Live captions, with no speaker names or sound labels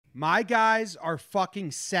My guys are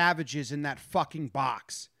fucking savages in that fucking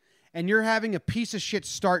box. And you're having a piece of shit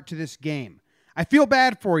start to this game. I feel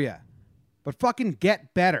bad for you, but fucking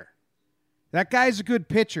get better. That guy's a good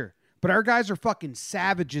pitcher, but our guys are fucking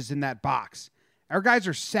savages in that box. Our guys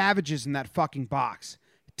are savages in that fucking box.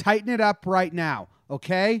 Tighten it up right now,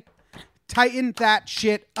 okay? Tighten that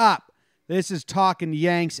shit up. This is Talking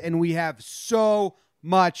Yanks, and we have so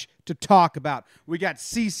much to talk about. We got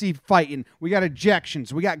CC fighting. We got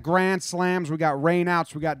ejections. We got grand slams. We got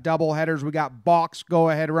rainouts. We got double headers. We got box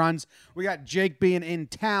go-ahead runs. We got Jake being in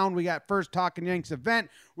town. We got first Talking Yanks event.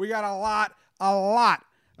 We got a lot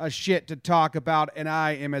of shit to talk about, and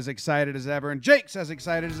I am as excited as ever, and Jake's as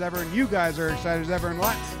excited as ever, and you guys are excited as ever, and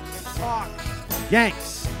let's talk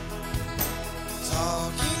Yanks.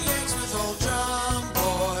 Talking Yanks with old John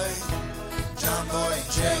Boy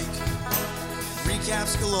and Jake.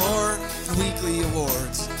 Recaps galore and weekly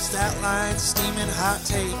awards, stat lines, steaming hot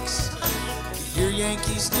takes. Get your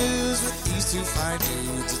Yankees news with these two fine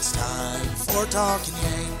dudes. It's time for Talking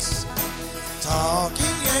Yanks. Talking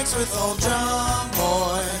Yanks with old John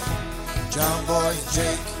Boy and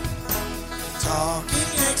Jake. Talking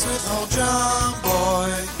Yanks with old John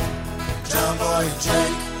Boy and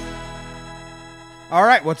Jake. All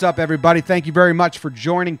right, what's up, everybody? Thank you very much for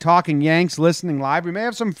joining Talking Yanks, listening live. We may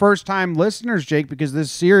have some first-time listeners, Jake, because this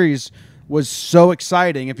series was so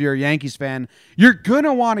exciting. If you're a Yankees fan, you're going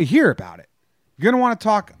to want to hear about it. You're going to want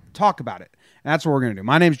to talk about it. And that's what we're going to do.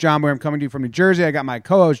 My name's John Boy. I'm coming to you from New Jersey. I got my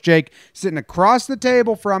co-host, Jake, sitting across the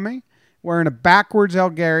table from me, wearing a backwards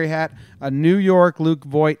El Gary hat, a New York Luke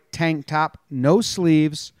Voigt tank top, no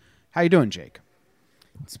sleeves. How you doing, Jake?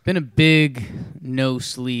 It's been a big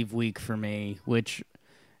no-sleeve week for me, which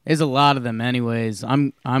is a lot of them anyways.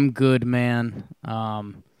 I'm good, man.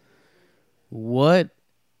 What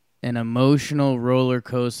an emotional roller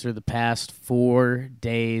coaster the past 4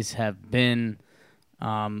 days have been.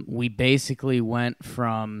 We basically went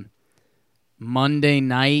from Monday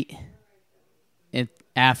night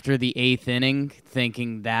after the 8th inning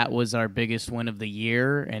thinking that was our biggest win of the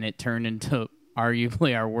year, and it turned into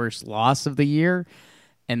arguably our worst loss of the year.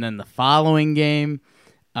 And then the following game,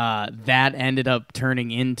 that ended up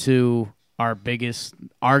turning into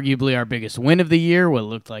arguably our biggest win of the year, what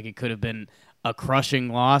looked like it could have been a crushing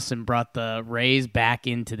loss and brought the Rays back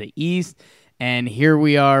into the East. And here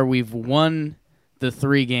we are. We've won the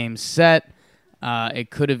 3-game set. It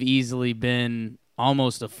could have easily been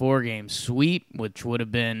almost a 4-game sweep, which would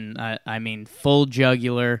have been, full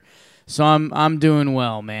jugular. So I'm doing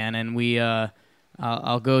well, man. And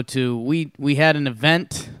I'll go to, we had an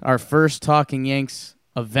event, our first Talking Yanks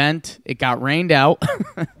event. It got rained out.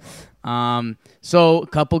 So a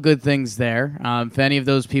couple good things there. If any of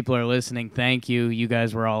those people are listening, thank you. You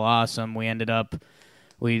guys were all awesome. We ended up,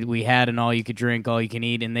 we had an all you could drink, all you can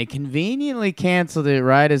eat, and they conveniently canceled it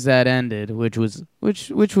right as that ended, which was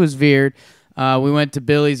weird. We went to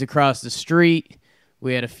Billy's across the street.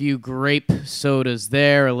 We had a few grape sodas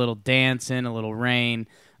there, a little dancing, a little rain.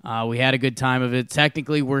 We had a good time of it.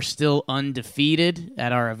 Technically, we're still undefeated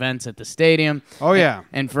at our events at the stadium. Oh, yeah.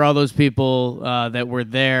 And for all those people that were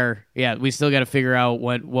there, yeah, we still got to figure out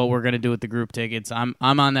what we're going to do with the group tickets. I'm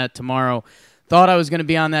on that tomorrow. Thought I was going to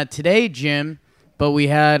be on that today, Jim, but we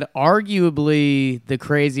had arguably the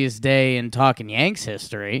craziest day in Talking Yanks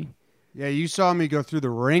history. Yeah, you saw me go through the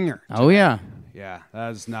ringer today. Oh, yeah. Yeah, that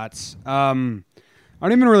was nuts. I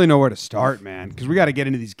don't even really know where to start, man, because we got to get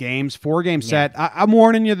into these games. 4-game set. I'm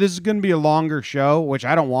warning you, this is going to be a longer show, which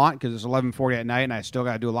I don't want because it's 11:40 at night, and I still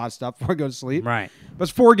got to do a lot of stuff before I go to sleep. Right. But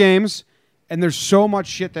it's 4 games, and there's so much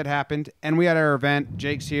shit that happened. And we had our event.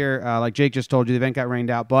 Jake's here. Like Jake just told you, the event got rained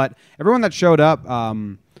out. But everyone that showed up,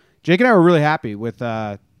 Jake and I were really happy with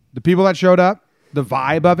the people that showed up, the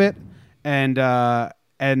vibe of it, and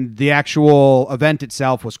the actual event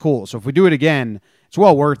itself was cool. So if we do it again, it's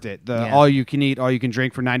well worth it. All you can eat, all you can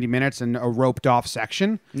drink for 90 minutes and a roped off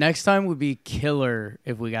section. Next time would be killer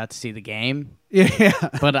if we got to see the game. Yeah.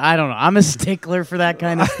 But I don't know. I'm a stickler for that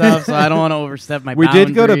kind of stuff, so I don't want to overstep my boundaries. We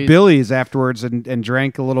did go to Billy's afterwards and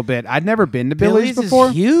drank a little bit. I'd never been to Billy's before.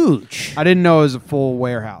 Is huge. I didn't know it was a full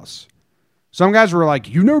warehouse. Some guys were like,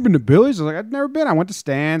 "You've never been to Billy's?" I was like, "I've never been. I went to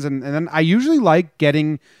Stan's." And then I usually like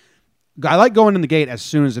going in the gate as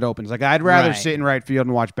soon as it opens. Like, I'd rather sit in right field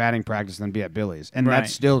and watch batting practice than be at Billy's. And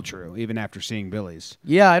that's still true, even after seeing Billy's.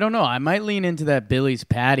 Yeah, I don't know. I might lean into that Billy's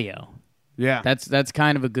patio. Yeah. That's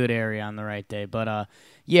kind of a good area on the right day. But,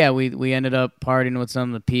 yeah, we ended up partying with some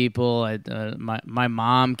of the people. My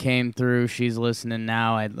mom came through. She's listening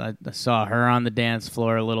now. I saw her on the dance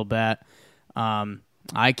floor a little bit.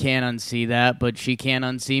 I can't unsee that, but she can't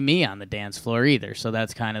unsee me on the dance floor either. So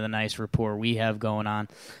that's kind of the nice rapport we have going on.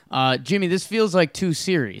 Jimmy, this feels like 2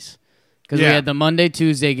 series because we had the Monday,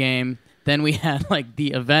 Tuesday game. Then we had like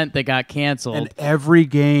the event that got canceled. And every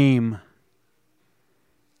game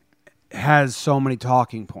has so many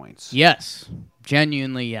talking points. Yes,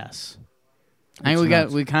 genuinely yes. I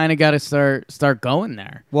think we kind of got to start going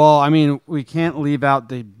there. Well, I mean, we can't leave out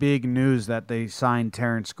the big news that they signed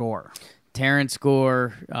Terrence Gore. Terrence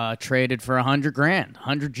Gore traded for $100,000,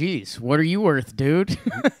 100 G's. What are you worth, dude?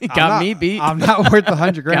 Me beat. I'm not worth the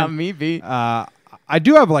 $100,000. Got me beat. I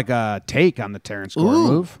do have like a take on the Terrence Gore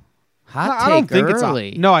move. Hot take I don't think early.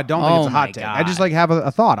 it's I don't think it's a hot take. God. I just like have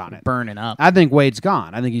a thought on it. Burning up. I think Wade's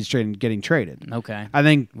gone. I think he's getting traded. Okay. I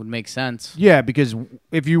think would make sense. Yeah, because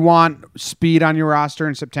if you want speed on your roster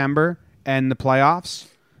in September and the playoffs,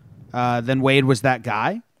 then Wade was that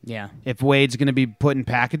guy. Yeah. If Wade's going to be put in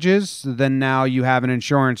packages, then now you have an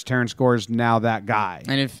insurance. Terrence Gore is now that guy.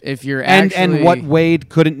 And if you're actually... And what Wade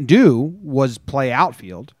couldn't do was play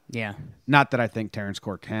outfield. Yeah. Not that I think Terrence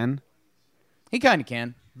Gore can. He kind of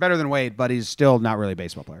can. Better than Wade, but he's still not really a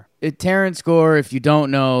baseball player. Terrence Gore, if you don't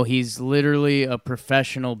know, he's literally a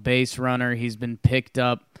professional base runner. He's been picked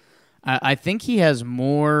up. I think he has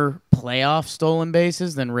more playoff stolen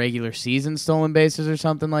bases than regular season stolen bases or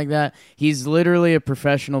something like that. He's literally a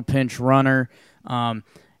professional pinch runner,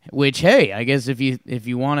 which, hey, I guess if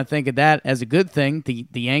you want to think of that as a good thing, the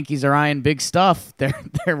Yankees are eyeing big stuff.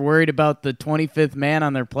 They're worried about the 25th man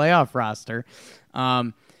on their playoff roster.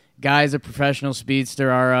 Guy's a professional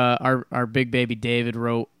speedster. Our big baby David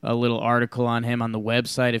wrote a little article on him on the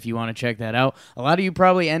website if you want to check that out. A lot of you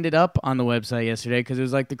probably ended up on the website yesterday because it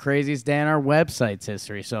was like the craziest day in our website's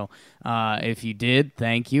history. So if you did,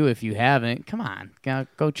 thank you. If you haven't, come on,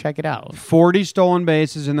 go check it out. 40 stolen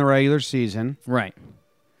bases in the regular season. Right.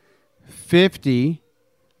 50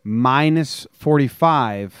 minus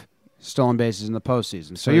 45 stolen bases in the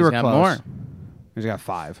postseason. So you were close. More. He's got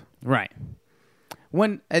 5. Right.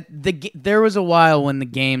 When there was a while when the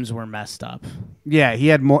games were messed up. Yeah, he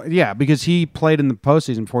had more. Yeah, because he played in the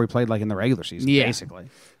postseason before he played like in the regular season. Yeah. Basically.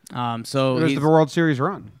 So it was the World Series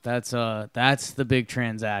run. That's the big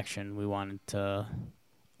transaction we wanted to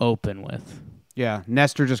open with. Yeah,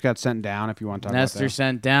 Nestor just got sent down. If you want to talk Nestor about that.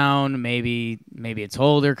 sent down. Maybe it's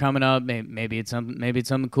Holder coming up. Maybe it's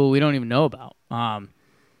something cool we don't even know about.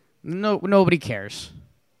 Nobody cares.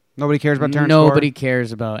 Nobody cares about Terrence Gore? Nobody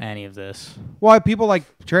cares about any of this. Well, people like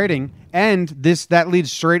trading, and that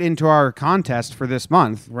leads straight into our contest for this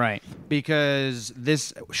month. Right. Because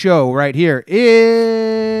this show right here is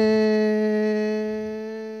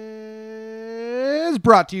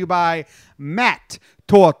brought to you by Matt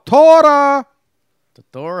Tortora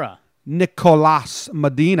Nicolas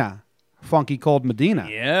Medina. Funky Cold Medina.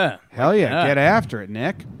 Yeah. Hell yeah. Get after it,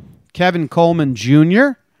 Nick. Kevin Coleman Jr.,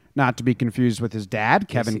 not to be confused with his dad,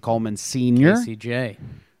 Kevin Coleman Sr. KCJ.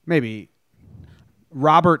 Maybe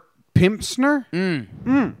Robert Pimpsner?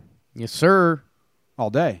 Yes, sir. All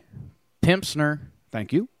day. Pimpsner.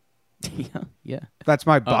 Thank you. Yeah. That's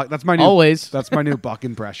my buck. That's my new always. That's my new Buck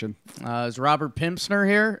impression. Is Robert Pimpsner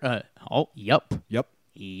here? Yep.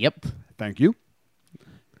 Yep. Thank you.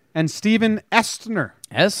 And Steven Estner.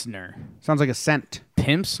 Sounds like a scent.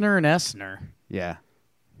 Pimpsner and Estner. Yeah.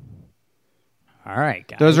 All right,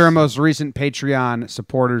 guys. Those are our most recent Patreon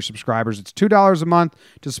supporters, subscribers. It's $2 a month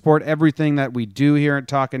to support everything that we do here at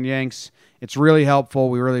Talkin' Yanks. It's really helpful.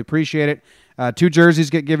 We really appreciate it. 2 jerseys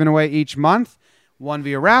get given away each month. 1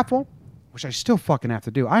 via raffle, which I still fucking have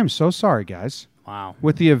to do. I am so sorry, guys. Wow.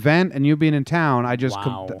 With the event and you being in town, I just...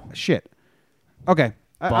 shit. Okay.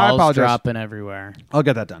 I apologize. Dropping everywhere. I'll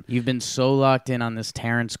get that done. You've been so locked in on this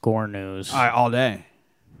Terrence Gore news. All day.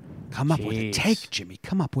 Come up with a take, Jimmy.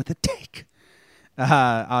 Come up with a take.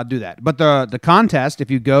 I'll do that. But the contest,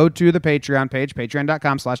 if you go to the Patreon page,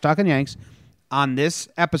 patreon.com/TalkinYanks, on this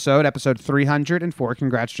episode 304,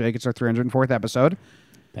 congrats, Jake, it's our 304th episode.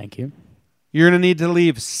 Thank you. You're going to need to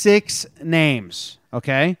leave 6 names,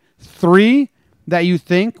 okay? 3 that you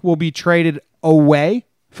think will be traded away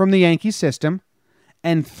from the Yankee system,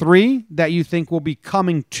 and 3 that you think will be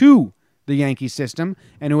coming to the Yankee system,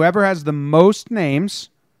 and whoever has the most names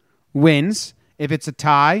wins. If it's a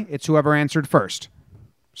tie, it's whoever answered first.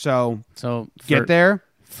 So get there.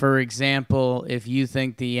 For example, if you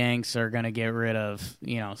think the Yanks are going to get rid of,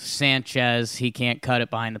 Sanchez, he can't cut it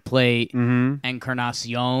behind the plate, and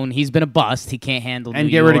Encarnacion, he's been a bust. He can't handle and New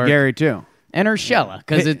get York. rid of Gary too, and Urshela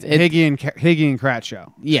because Higgy and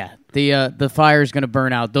Kratshow. Yeah, the fire's going to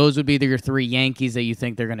burn out. Those would be your 3 Yankees that you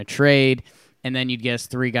think they're going to trade. And then you'd guess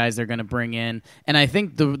 3 guys they're going to bring in. And I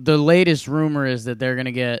think the latest rumor is that they're going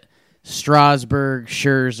to get Strasburg,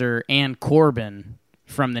 Scherzer, and Corbin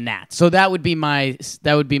from the Nats. So that would be my 2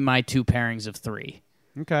 pairings of 3.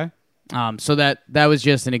 Okay. So that was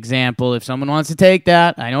just an example. If someone wants to take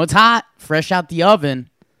that, I know it's hot, fresh out the oven,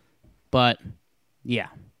 but yeah.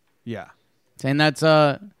 Yeah. And that's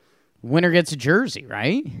winner gets a jersey,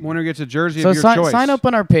 right? Winner gets a jersey So of your choice. sign up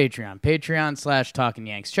on our Patreon.com/Talking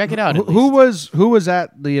Yanks. Check it out. Who was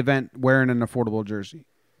at the event wearing an affordable jersey?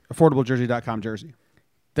 AffordableJersey.com jersey.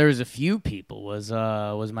 There was a few people. Was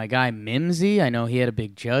my guy Mimsy? I know he had a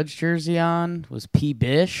big Judge jersey on. Was P.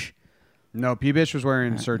 Bish? No, P. Bish was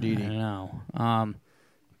wearing Sir I Didi. don't know.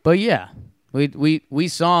 But yeah, we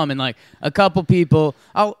saw him, and like a couple people.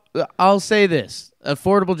 I'll say this: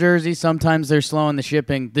 affordable jersey. Sometimes they're slow in the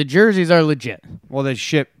shipping. The jerseys are legit. Well, they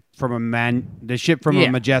ship from a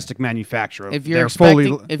Majestic manufacturer. If you're they're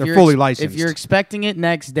expecting, fully licensed. If you're expecting it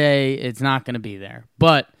next day, it's not going to be there.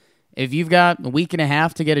 But if you've got a week and a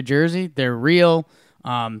half to get a jersey, they're real.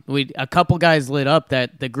 A couple guys lit up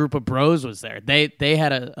that the group of bros was there. They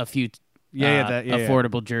had a few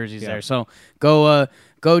affordable jerseys there. So go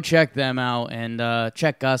check them out and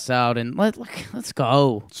check us out and let's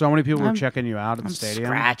go. So many people were checking you out at the I'm stadium.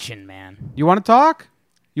 scratching, man. You want to talk?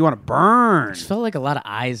 You want to burn? I just felt like a lot of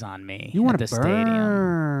eyes on me You at want the to stadium.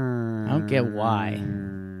 burn? I don't get why.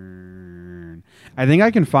 I think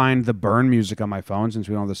I can find the burn music on my phone since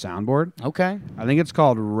we don't have the soundboard. Okay. I think it's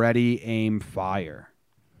called Ready, Aim, Fire.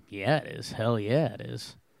 Yeah, it is. Hell yeah, it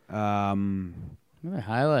is. What What are the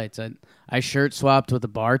highlights? I shirt swapped with a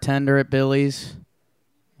bartender at Billy's.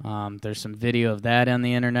 There's some video of that on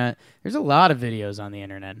the internet. There's a lot of videos on the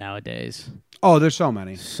internet nowadays. Oh, there's so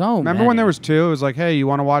many. Remember when there was 2? It was like, hey, you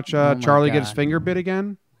want to watch my Charlie get his God. finger bit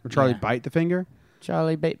again? Or Charlie bite the finger?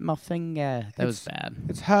 Charlie bit my finger. That was bad.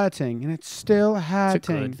 It's hurting, and it's still It's a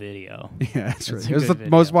hurting. good video. Yeah, it's It's right. a It was good the video.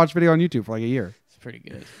 most watched video on YouTube for like a year. It's pretty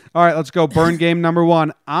good. All right, let's go. Burn game number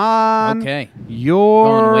 1 on Okay.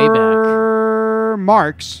 your Going way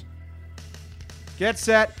marks. Get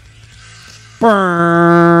set.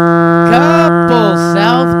 Burn. Couple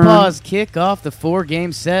Southpaws kick off the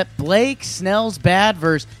 4-game set. Blake Snell's bad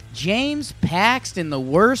versus James Paxton, the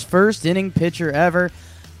worst first inning pitcher ever.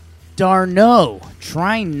 Darno,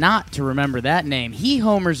 trying not to remember that name. He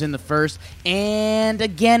homers in the first and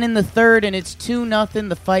again in the third, and it's 2-0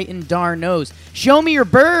 the fight in Darno's. Show me your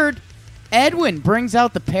bird. Edwin brings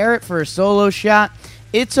out the parrot for a solo shot.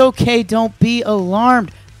 It's okay, don't be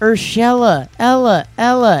alarmed. Urshela, Ella,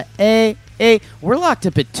 we're locked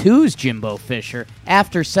up at 2s, Jimbo Fisher.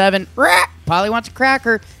 After 7, Polly wants a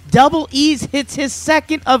cracker. Double E's hits his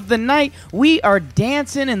second of the night. We are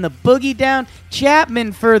dancing in the boogie down.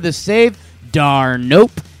 Chapman for the save.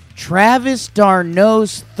 Darnope. Travis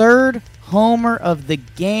Darno's 3rd homer of the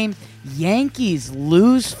game. Yankees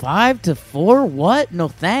lose 5-4. What? No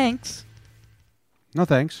thanks. No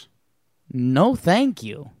thanks. No thank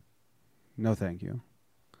you. No thank you.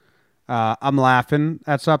 I'm laughing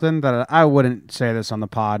at something that I wouldn't say this on the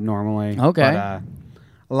pod normally. Okay. But,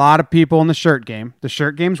 a lot of people in the shirt game. The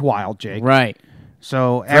shirt game's wild, Jake. Right.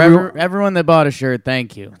 So For everyone that bought a shirt,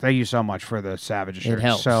 thank you. thank you so much for the Savage shirt. It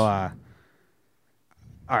helps. So, all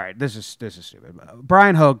right, this is stupid.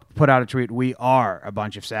 Brian Hogue put out a tweet. We are a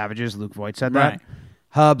bunch of savages. Luke Voigt said that. Right.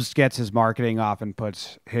 Hubs gets his marketing off and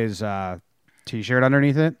puts his T-shirt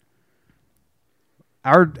underneath it.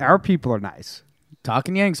 Our people are nice.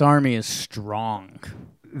 Talking Yanks Army is strong.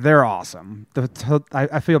 They're awesome.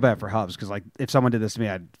 I feel bad for Hubs because like if someone did this to me,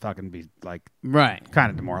 I'd fucking be like Right.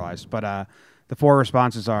 kind of demoralized. But the 4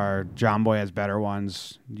 responses are John Boy has better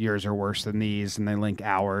ones. Yours are worse than these, and they link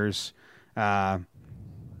ours.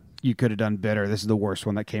 You could have done better. This is the worst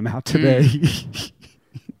one that came out today.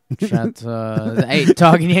 Hey,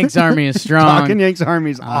 Talking Yanks Army is strong. Talking Yanks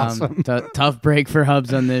Army is awesome. Tough break for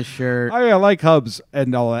Hubs on this shirt. I like Hubs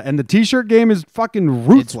and all that. And the T-shirt game is fucking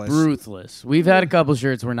ruthless. It's ruthless. We've had a couple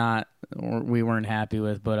shirts we weren't happy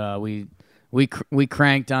with, but we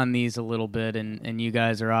cranked on these a little bit, and you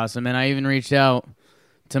guys are awesome. And I even reached out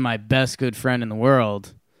to my best good friend in the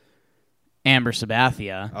world, Amber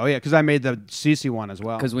Sabathia. Oh, yeah, because I made the CC one as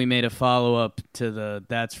well. Because we made a follow-up to the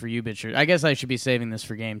That's For You bitch shirt. I guess I should be saving this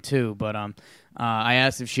for game 2, but I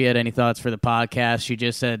asked if she had any thoughts for the podcast. She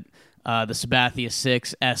just said the Sabathia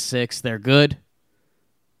 6, S6, they're good.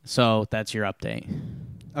 So that's your update.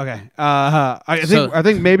 Okay. I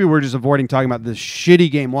think maybe we're just avoiding talking about this shitty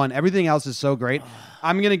game 1. Everything else is so great.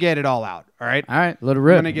 I'm going to get it all out, all right? All right, let it I'm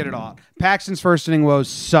rip. going to get it all out. Paxton's first inning woes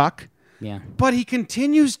suck. Yeah. But he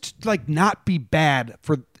continues to like not be bad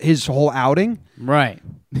for his whole outing. Right.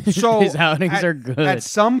 So His outings are good. At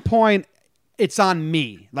some point, it's on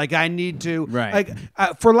me. Like, I need to. Right.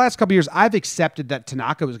 Like, for the last couple of years, I've accepted that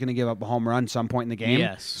Tanaka was going to give up a home run some point in the game.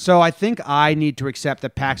 Yes. So I think I need to accept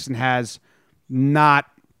that Paxton has not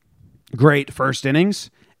great first innings.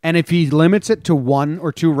 And if he limits it to 1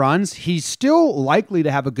 or 2 runs, he's still likely to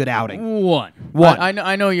have a good outing. One.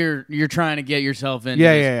 I know you're trying to get yourself into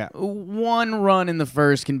Yeah. 1 run in the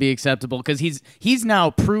first can be acceptable because he's now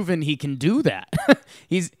proven he can do that.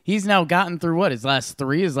 he's now gotten through his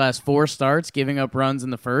last 4 starts, giving up runs in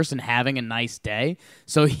the first and having a nice day.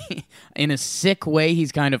 So he, in a sick way,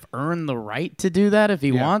 he's kind of earned the right to do that if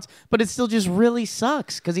he wants. But it still just really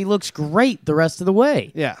sucks because he looks great the rest of the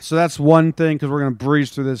way. Yeah, so that's one thing because we're going to breeze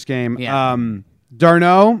through this game. Yeah.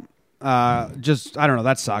 D'Arnaud, I don't know,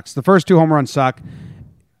 that sucks. The first 2 home runs suck.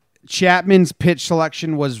 Chapman's pitch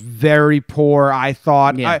selection was very poor, I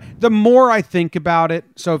thought. Yeah. The more I think about it,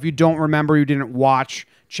 so if you don't remember, you didn't watch,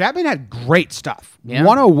 Chapman had great stuff. Yeah.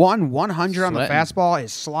 101, 100 on the Sweating. fastball.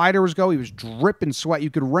 His slider was go. He was dripping sweat. You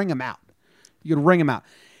could wring him out.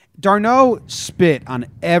 D'Arnaud spit on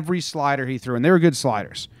every slider he threw, and they were good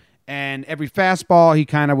sliders. And every fastball he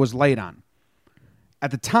kind of was late on. At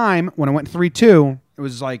the time, when it went 3-2, it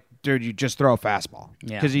was like, dude, you just throw a fastball.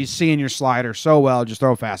 Yeah. Because he's seeing your slider so well, just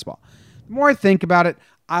throw a fastball. The more I think about it,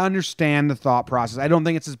 I understand the thought process. I don't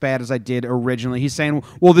think it's as bad as I did originally. He's saying,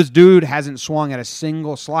 well, this dude hasn't swung at a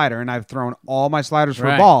single slider, and I've thrown all my sliders for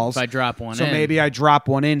Right. balls. If I drop one so in. maybe I drop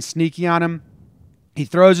one in, sneaky on him. He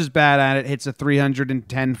throws his bat at it, hits a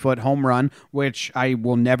 310-foot home run, which I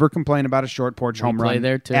will never complain about a short porch home play run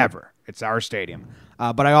there, too. ever. It's our stadium.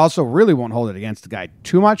 But I also really won't hold it against the guy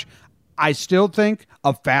too much. I still think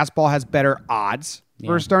a fastball has better odds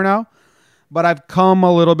versus D'Arnaud, but I've come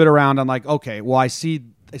a little bit around on like, okay, well, I see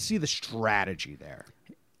the strategy there.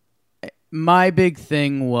 My big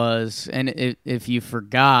thing was, and if you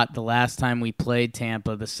forgot, the last time we played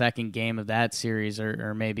Tampa, the second game of that series,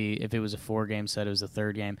 or maybe if it was a 4-game set, it was the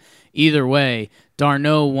third game. Either way,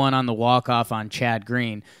 D'Arnaud won on the walk-off on Chad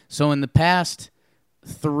Green. So in the past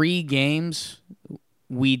 3 games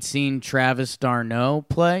we'd seen Travis d'Arnaud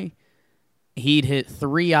play, he'd hit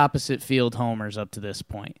 3 opposite field homers up to this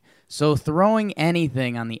point. So throwing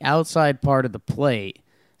anything on the outside part of the plate,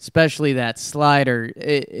 especially that slider,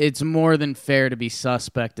 it's more than fair to be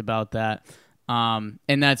suspect about that. And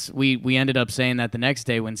that's we ended up saying that the next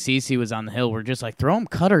day when CeCe was on the hill, we're just like, throw him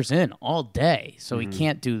cutters in all day. So he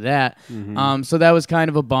can't do that. So that was kind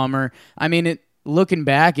of a bummer. I mean, looking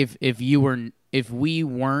back, if we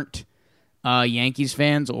weren't Yankees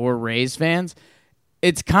fans or Rays fans,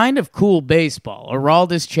 it's kind of cool baseball.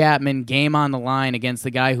 Aroldis Chapman, game on the line against the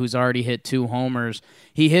guy who's already hit 2 homers.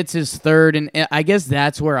 He hits his third, and I guess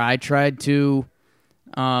that's where I tried to,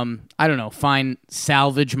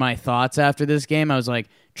 salvage my thoughts after this game. I was like,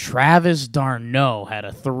 Travis d'Arnaud had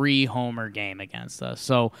a 3-homer game against us.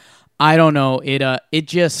 So I don't know. It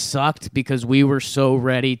just sucked because we were so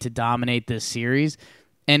ready to dominate this series,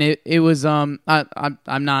 and it was I'm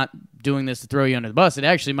not doing this to throw you under the bus. It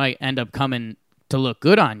actually might end up coming to look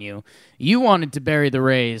good on you. You wanted to bury the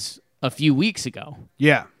Rays a few weeks ago.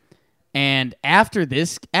 Yeah. And after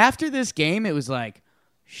this game, it was like,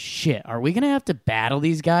 shit, are we going to have to battle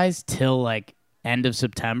these guys till like end of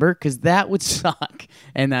September? Because that would suck.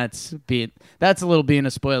 And that's a little being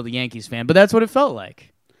a spoiled Yankees fan, but that's what it felt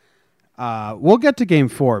like. We'll get to game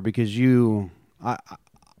 4 because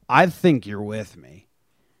I think you're with me.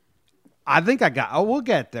 I think we'll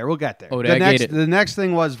get there. Oh, the next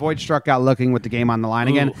thing was Voit struck out looking with the game on the line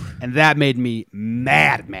again, and that made me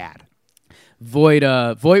mad. Voit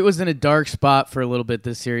was in a dark spot for a little bit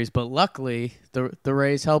this series, but luckily the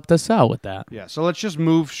Rays helped us out with that. Yeah, so let's just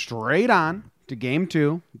move straight on to game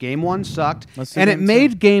 2. Game 1 sucked, and it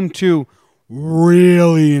made game 2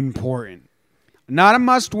 really important. Not a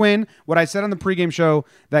must-win. What I said on the pregame show,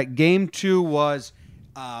 that game 2 was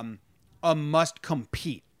a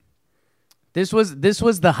must-compete. This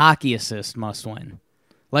was the hockey assist must-win.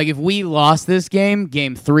 Like, if we lost this game,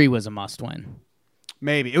 game 3 was a must-win.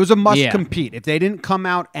 Maybe. It was a must-compete. If they didn't come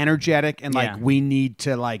out energetic and, we need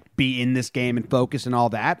to, be in this game and focus and all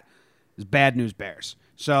that, it's bad news Bears.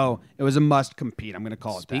 So, it was a must-compete. I'm going to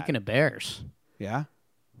call it that. Speaking of Bears. Yeah?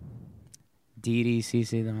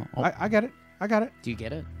 DDCC, though. Oh. I get it. Do you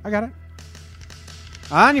get it? I got it.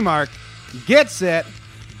 On your mark. Get set.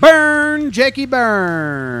 Burn, Jakey,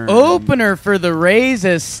 burn. Opener for the Rays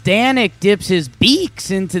as Stanek dips his beaks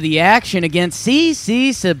into the action against CC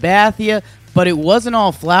Sabathia, but it wasn't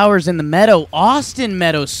all flowers in the meadow. Austin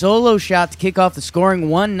Meadows solo shot to kick off the scoring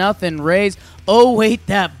 1-0 Rays. Oh, wait,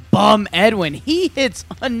 that bum Edwin. He hits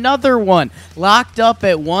another one. Locked up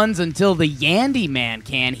at ones until the Yandy man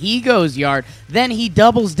can. He goes yard. Then he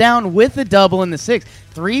doubles down with a double in the sixth.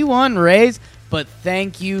 3-1 Rays. But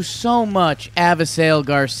thank you so much, Avisail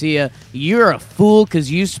Garcia. You're a fool because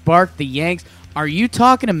you sparked the Yanks. Are you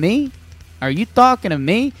talking to me? Are you talking to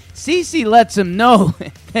me? CeCe lets him know.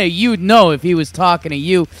 Hey, you'd know if he was talking to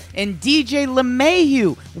you. And DJ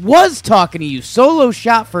LeMahieu was talking to you. Solo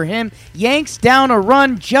shot for him. Yanks down a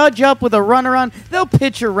run. Judge up with a runner on. They'll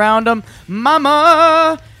pitch around him.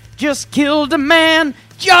 Mama just killed a man.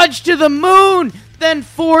 Judge to the moon. Then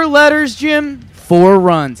 4 letters, Jim. 4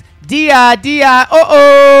 runs. D-I,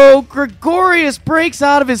 uh-oh. Gregorius breaks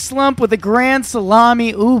out of his slump with a grand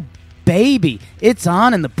salami. Ooh, baby, it's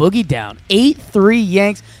on in the boogie down. 8-3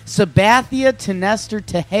 Yanks. Sabathia to Nestor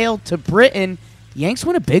to Hale to Britton. Yanks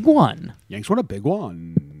win a big one. Yanks won a big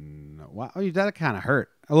one. Wow, that kind of hurt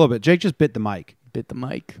a little bit. Jake just bit the mic. Bit the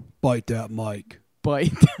mic. Bite that mic.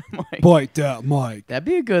 Bite that mic. Bite that mic. That'd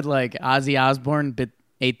be a good, like, Ozzy Osbourne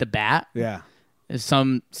ate the bat. Yeah.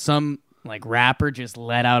 Some like rapper just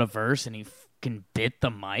let out a verse and he fucking bit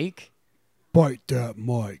the mic. Bite that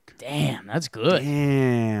mic. Damn, that's good.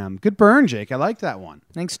 Damn. Good burn, Jake. I like that one.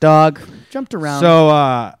 Thanks, dog. Jumped around.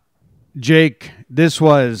 So, Jake, this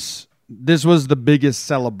was the biggest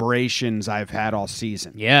celebrations I've had all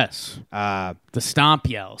season. Yes. The stomp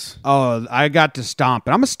yells. Oh, I got to stomp.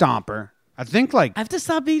 And I'm a stomper. I think I have to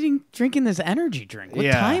stop drinking this energy drink. What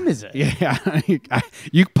time is it? Yeah.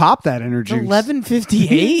 You pop that energy.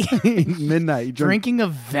 11:58? Midnight. You Drinking a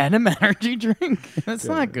Venom energy drink? That's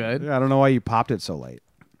not good. I don't know why you popped it so late.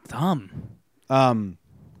 Dumb. The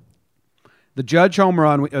Judge home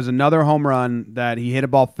run was another home run that he hit a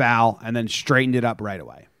ball foul and then straightened it up right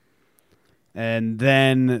away. And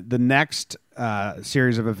then the next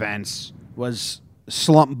series of events was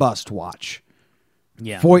slump bust watch.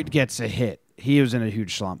 Yeah. Voit gets a hit. He was in a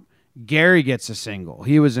huge slump. Gary gets a single.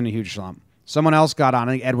 He was in a huge slump. Someone else got on.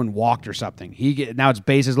 I think Edwin walked or something. Now it's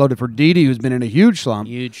bases loaded for Didi, who's been in a huge slump.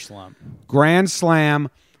 Huge slump. Grand slam,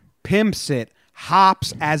 pimps it,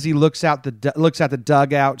 hops as he looks at the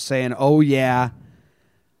dugout, saying, "Oh yeah."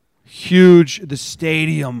 Huge. The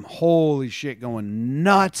stadium, holy shit, going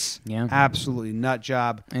nuts. Yeah. Absolutely nut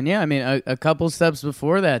job. And yeah, I mean, a couple steps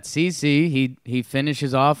before that, CeCe, he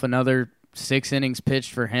finishes off another 6 innings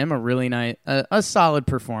pitched for him, a really nice, a solid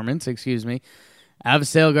performance, excuse me.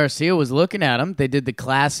 Avisail Garcia was looking at him. They did the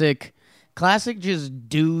classic just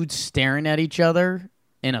dudes staring at each other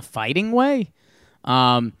in a fighting way.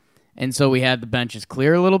 And so we had the benches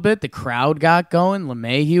clear a little bit. The crowd got going.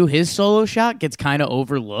 LeMahieu, his solo shot gets kind of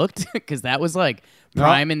overlooked because that was like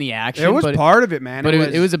prime in the action. It was part of it, man. But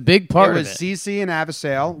it was a big part of it. It was CeCe and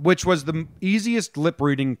Avisail, which was the easiest lip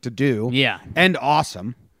reading to do. Yeah. And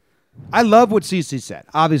awesome. I love what CeCe said.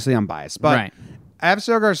 Obviously, I'm biased. But right.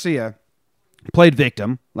 Avisail Garcia played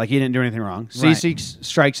victim, like he didn't do anything wrong. Right. CeCe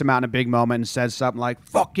strikes him out in a big moment and says something like,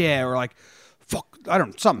 "Fuck yeah," or like, "Fuck," I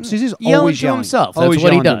don't know, something. CeCe's Yelling always to yelling. himself. Always That's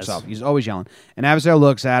what he yelling to does. himself. He's always yelling. And Avisail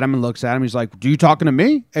looks at him. He's like, "Do you talking to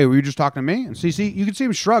me? Hey, were you just talking to me?" And CeCe, you can see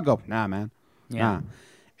him shrug, go, "Nah, man. Yeah. Nah."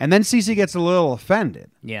 And then CeCe gets a little offended.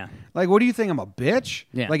 Yeah. Like, what do you think? I'm a bitch?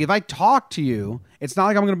 Yeah. Like, if I talk to you, it's not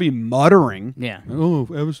like I'm going to be muttering. Yeah. "Oh,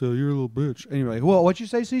 Avisail, you're a little bitch." And you're like, "Well, what'd you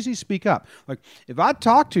say, CeCe? Speak up." Like, if I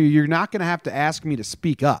talk to you, you're not going to have to ask me to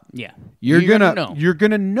speak up. Yeah. You're gonna know. You're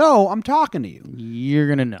gonna know I'm talking to you. You're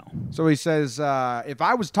gonna know. So he says, if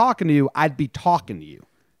I was talking to you, I'd be talking to you.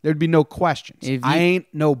 There'd be no questions. I ain't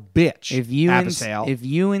no bitch. If you Avisail.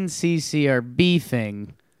 and CeCe are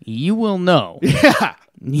beefing, you will know. Yeah.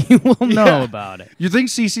 You will know about it. You think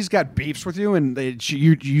CeCe's got beefs with you and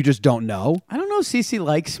you just don't know? I don't know if CeCe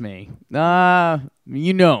likes me.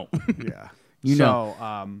 You know. Yeah. You know. So,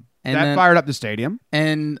 And that then- fired up the stadium.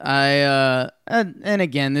 And and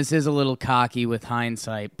again, this is a little cocky with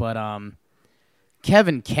hindsight, but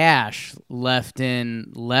Kevin Cash left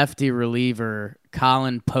in lefty reliever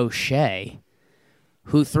Colin Poche,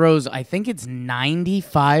 who throws, I think it's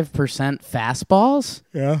 95% fastballs.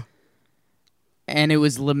 Yeah. And it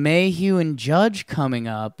was LeMahieu and Judge coming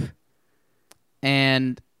up.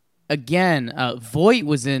 And again, Voit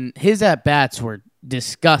was in, his at-bats were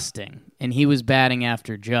disgusting, and he was batting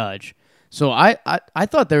after Judge. So I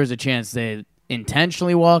thought there was a chance they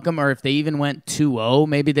intentionally walk him, or if they even went 2-0,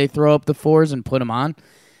 maybe they throw up the fours and put him on.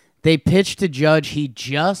 They pitch to Judge. He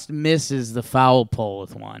just misses the foul pole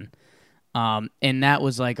with one. And that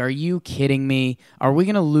was like, are you kidding me? Are we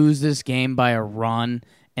going to lose this game by a run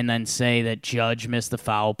and then say that Judge missed the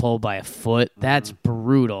foul pole by a foot? That's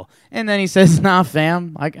brutal. And then he says, "Nah,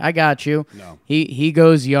 fam, I got you." No. He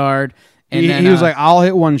goes yard. And He then, was like, "I'll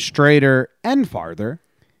hit one straighter and farther."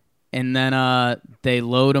 And then they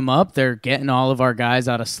load them up. They're getting all of our guys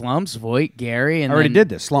out of slumps. Voit, Gary, and I already then- did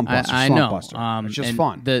this. Slump Buster. I Slump know. Buster. It's just and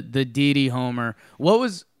fun. The Didi homer. What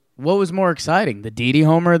was more exciting, the Didi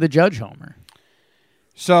homer or the Judge homer?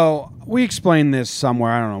 So we explained this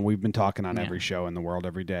somewhere. I don't know. We've been talking on Yeah. every show in the world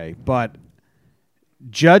every day. But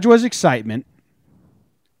Judge was excitement.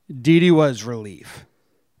 Didi was relief.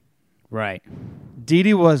 Right.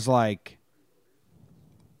 Didi was like,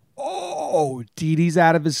 oh, Didi's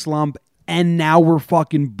out of his slump, and now we're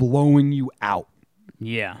fucking blowing you out.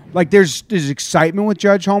 Yeah. Like there's excitement with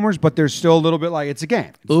Judge homers, but there's still a little bit like it's a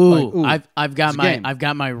game. It's Ooh, like, I've got it's a my game. I've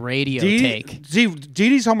got my radio Didi, take. see,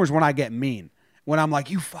 Didi's homers when I get mean. When I'm like,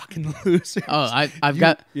 you fucking losers. Oh, I've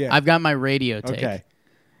got my radio take. Okay.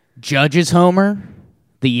 Judge's homer,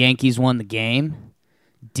 the Yankees won the game.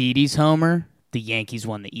 Didi's homer, the Yankees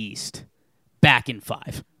won the East. Back in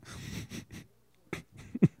 5.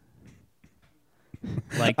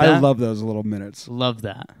 Like that? I love those little minutes. Love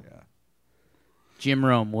that. Yeah. Jim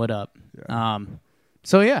Rome, what up?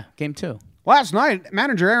 So yeah, game 2. Last night,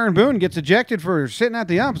 manager Aaron Boone gets ejected for sitting at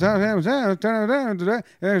the umps.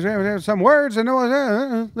 Some words and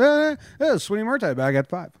Sweeney Murtaugh back at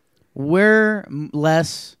 5. We're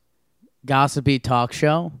less gossipy talk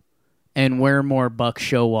show, and we're more Buck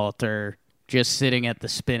Showalter just sitting at the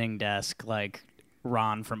spinning desk like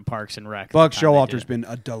Ron from Parks and Rec. Buck the time they did Showalter's it. been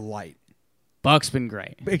a delight. Buck's been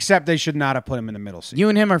great. Except they should not have put him in the middle seat. You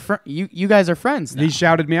and him are you guys are friends now. He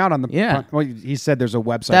shouted me out on the Yeah. well, he said there's a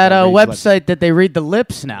website that reads lips. website that they read the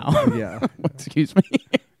lips now. Yeah. Excuse me.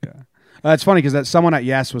 It's funny because someone at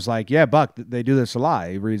Yes was like, yeah, Buck, they do this a lot.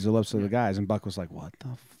 He reads the lips of the guys. And Buck was like, what the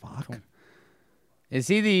fuck? Is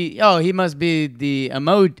he the? Oh, he must be the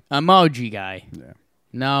emoji guy. Yeah.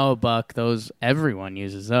 No, Buck. Those everyone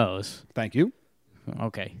uses those. Thank you.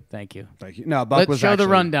 Okay, thank you. Thank you. No, Buck Let's was show actually,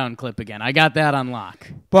 the rundown clip again. I got that on lock.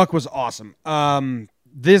 Buck was awesome.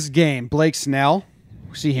 This game, Blake Snell,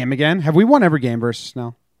 see him again. Have we won every game versus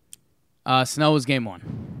Snell? Snell was game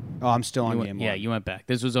 1. Oh, I'm still on You game went, yeah, one. you went back.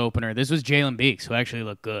 This was opener. This was Jalen Beeks, who actually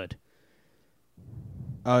looked good.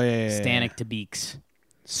 Oh, yeah. Stanek to Beeks.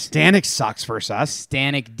 Stanek sucks versus us.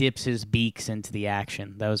 Stanek dips his beaks into the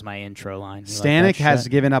action. That was my intro line. You like Stanek that has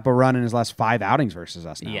shit? given up a run in his last 5 outings versus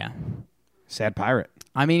us now. Yeah. Sad pirate.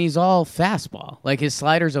 I mean, he's all fastball. Like, his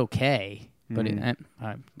slider's okay, but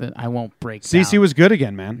I won't break down. CC was good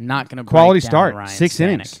again, man. Not going to Quality break down start. Ryan 6 Stanek.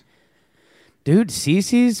 innings. Dude,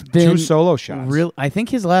 CC's been 2 solo shots. I think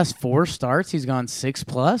his last 4 starts, he's gone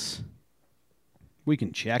 6+. We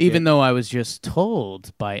can check Even it. though I was just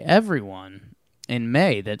told by everyone in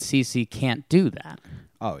May that CC can't do that.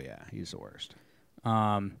 Oh, yeah. He's the worst.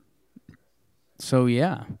 So,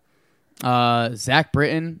 yeah. Zach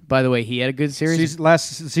Britton, by the way, he had a good series.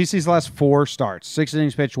 CC's last 4 starts: 6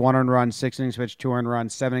 innings pitched, 1 earned run; 6 innings pitched, 2 earned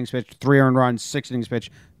runs; 7 innings pitched, 3 earned runs; 6 innings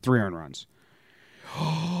pitched, 3 earned runs.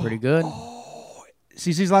 Pretty good.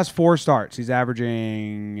 CC's last 4 starts, he's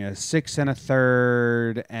averaging 6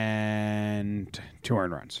 1/3 and 2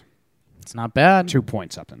 earned runs. It's not bad. 2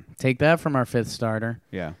 point something. Take that from our 5th starter.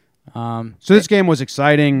 Yeah. So this game was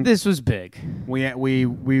exciting. This was big. We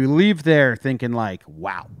leave there thinking like,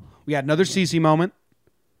 wow, we had another CC moment.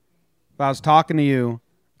 If I was talking to you,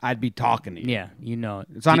 I'd be talking to you. Yeah, you know it.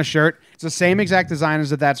 It's on a shirt. It's the same exact design as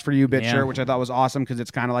the That's For You bit Yeah. shirt, which I thought was awesome because it's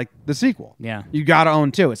kind of like the sequel. Yeah. You got to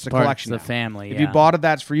own 2. It's the Part of collection. the now. family, If yeah. you bought a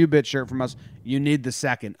That's For You bit shirt from us, you need the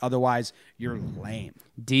second. Otherwise, you're lame.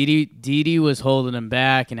 Didi was holding him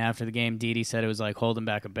back, and after the game, Didi said it was like holding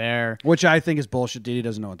back a bear. Which I think is bullshit. Didi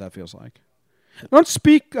doesn't know what that feels like. Don't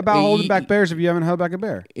speak about holding back bears if you haven't held back a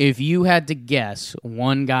bear. If you had to guess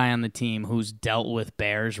one guy on the team who's dealt with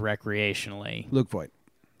bears recreationally, Luke Voigt.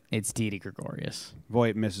 it's Didi Gregorius.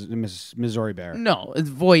 Voigt, Missouri Bear. No,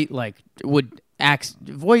 Voigt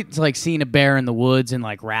Voigt's like seen a bear in the woods and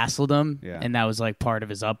like wrestled him, Yeah. and that was like part of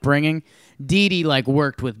his upbringing. Didi like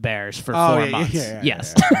worked with bears for 4 yeah, months. yeah,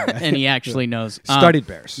 Yes, yeah. and he actually knows. Studied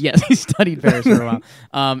bears. Yes, he studied bears for a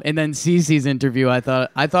while. And then CC's interview, I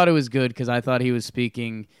thought it was good because I thought he was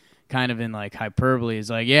speaking kind of in like hyperbole. He's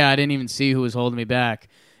like, yeah, I didn't even see who was holding me back,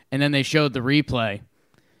 and then they showed the replay.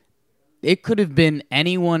 It could have been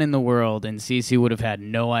anyone in the world, and CC would have had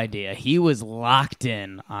no idea. He was locked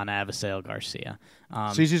in on Avisail Garcia.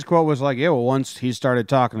 CC's quote was like, yeah, well, once he started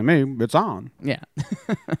talking to me, it's on. Yeah.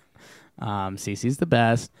 CC's the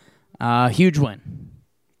best. Huge win.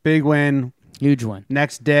 Big win. Huge win.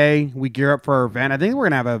 Next day, we gear up for our event. I think we're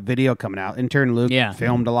going to have a video coming out. Intern Luke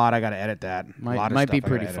filmed a lot. I got to edit that. a lot of Might be stuff I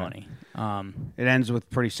pretty gotta edit. funny. It ends with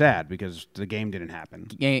pretty sad because the game didn't happen.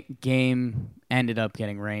 Game ended up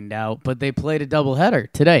getting rained out, but they played a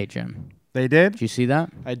doubleheader today, Jim. They did. Did you see that?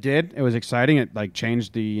 I did. It was exciting. It like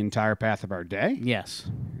changed the entire path of our day. Yes.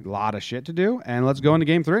 A lot of shit to do, and let's go into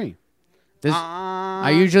game 3.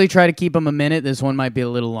 I usually try to keep them a minute. This one might be a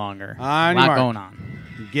little longer. A On lot your mark. going on.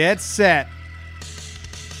 Get set.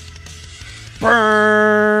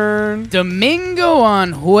 Burn. Domingo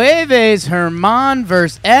on Jueves, Herman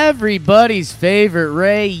versus everybody's favorite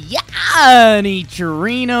Ray, Yanni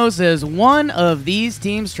Chirinos, as one of these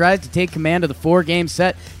teams tries to take command of the 4-game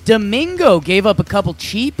set. Domingo gave up a couple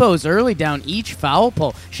cheapos early down each foul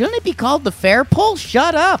pole. Shouldn't it be called the fair pole?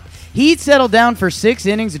 Shut up. He'd settled down for 6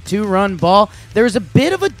 innings, a 2-run ball. There was a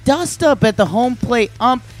bit of a dust-up at the home plate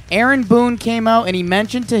ump. Aaron Boone came out and he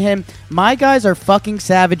mentioned to him, my guys are fucking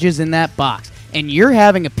savages in that box, and you're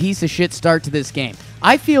having a piece of shit start to this game.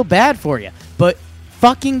 I feel bad for you, but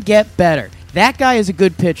fucking get better. That guy is a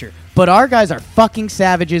good pitcher, but our guys are fucking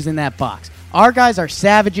savages in that box. Our guys are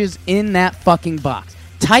savages in that fucking box.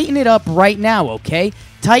 Tighten it up right now, okay?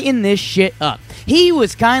 Tighten this shit up. He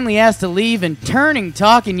was kindly asked to leave and turning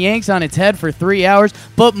Talking Yanks on its head for 3 hours,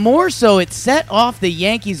 but more so it set off the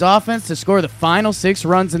Yankees offense to score the final 6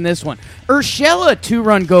 runs in this one. Urshela,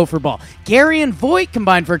 2-run gopher ball. Gary and Voigt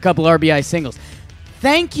combined for a couple RBI singles.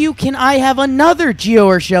 Thank you, can I have another Gio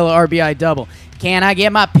Urshela RBI double? Can I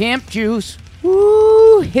get my pimp juice?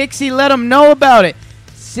 Woo, Hicksy let him know about it.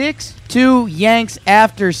 6-2 Yanks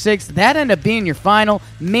after 6. That ended up being your final.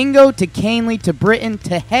 Mingo to Canely to Britton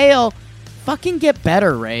to Hale. Fucking get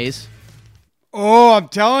better, Rays. Oh, I'm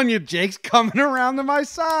telling you, Jake's coming around to my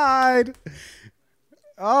side.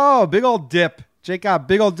 Oh, big old dip. Jake got a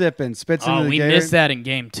big old dip and spits into the we Gatorade. missed that in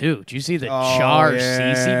game 2. Did you see the char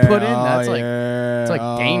CC put in? That's yeah. it's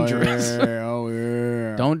like dangerous.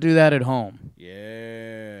 Yeah. Don't do that at home.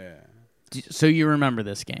 Yeah. So you remember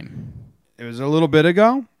this game? It was a little bit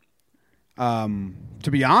ago. To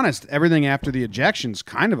be honest, everything after the ejection's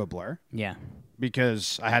kind of a blur Yeah.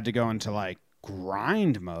 because I had to go into like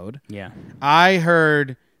grind mode. Yeah. I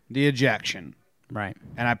heard the ejection Right.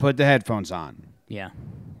 and I put the headphones on. Yeah.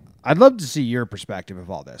 I'd love to see your perspective of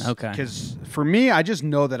all this. Okay. Because for me, I just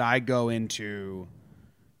know that I go into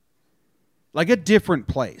like a different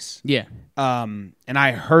place. Yeah. And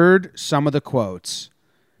I heard some of the quotes.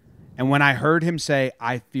 And when I heard him say,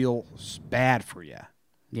 I feel bad for you,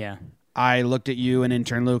 Yeah. I looked at you and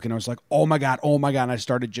intern Luke and I was like, oh my God. And I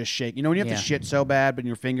started just shaking. You know, when you have Yeah. to shit so bad, but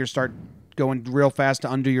your fingers start going real fast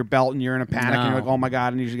to undo your belt and you're in a panic and you're like, oh my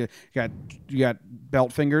God. And you got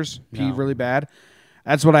belt fingers, pee No. really bad.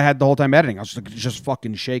 That's what I had the whole time editing. I was just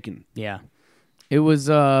fucking shaking. Yeah. It was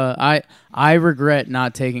I regret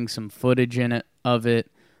not taking some footage of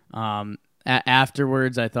it.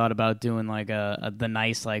 Afterwards I thought about doing like the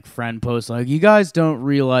nice like friend post like you guys don't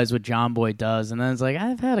realize what John Boy does, and then it's like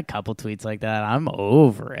I've had a couple tweets like that. I'm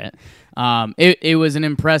over it. It was an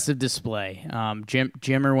impressive display.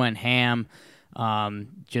 Jimmer went ham.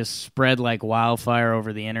 Just spread like wildfire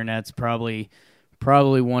over the internet. It's probably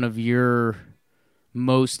one of your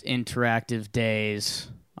most interactive days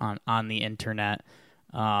on the internet.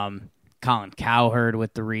 Colin Cowherd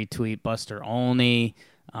with the retweet, Buster Olney.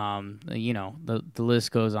 The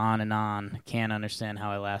list goes on and on. Can't understand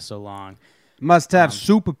how I last so long. Must have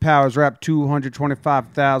superpowers. Wrap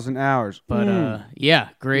 225,000 hours. But yeah,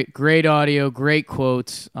 great audio, great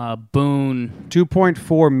quotes. Boone,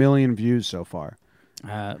 2.4 million views so far.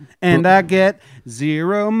 And I get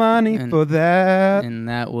zero money for that. and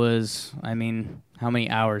that was, I mean, how many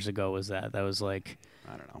hours ago was that? That was like,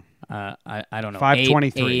 I don't know. I don't know,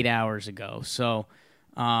 5:23. 8 hours ago. So,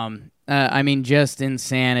 I mean, just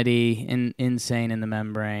insanity, insane in the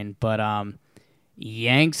membrane. But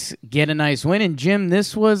Yanks get a nice win. And Jim,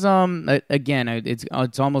 this was again,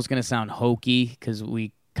 it's almost going to sound hokey because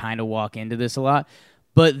we kind of walk into this a lot.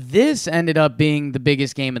 But this ended up being the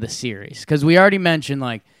biggest game of the series because we already mentioned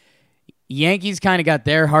like Yankees kind of got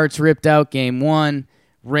their hearts ripped out game 1.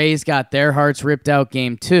 Rays got their hearts ripped out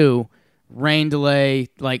game 2. Rain delay,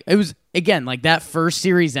 like it was again like that first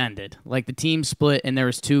series ended like the team split and there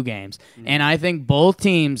was 2 games, and I think both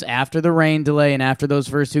teams after the rain delay and after those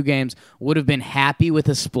first 2 games would have been happy with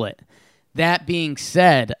a split. That being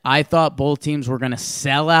said, I thought both teams were going to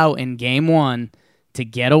sell out in game 1 to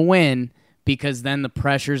get a win because then the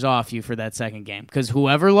pressure's off you for that second game, because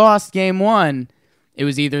whoever lost game 1, it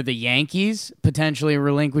was either the Yankees potentially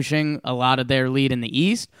relinquishing a lot of their lead in the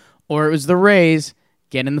East, or it was the Rays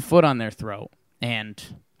getting the foot on their throat. And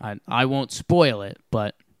I won't spoil it,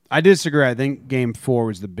 but I disagree. I think game 4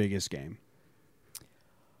 was the biggest game.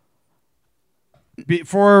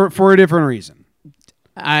 For a different reason.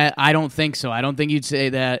 I don't think so. I don't think you'd say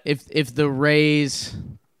that if the Rays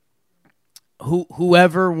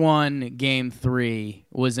whoever won Game 3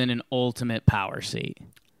 was in an ultimate power seat.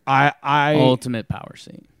 Ultimate power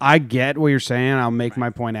seat. I get what you're saying. I'll make my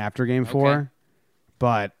point after Game 4,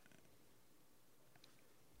 but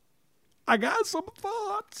I got some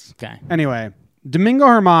thoughts. Okay. Anyway, Domingo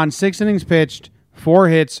Germán, 6 innings pitched, 4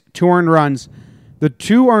 hits, 2 earned runs. The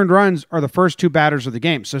 2 earned runs are the first 2 batters of the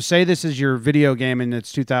game. So say this is your video game and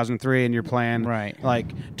it's 2003 and you're playing like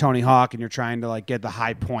Tony Hawk and you're trying to like get the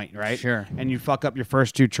high point, right? Sure. And you fuck up your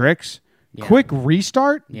first 2 tricks. Yeah. Quick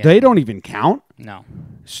restart. Yeah. They don't even count. No.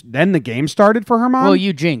 Then the game started for Germán. Well,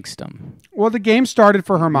 you jinxed him. Well, the game started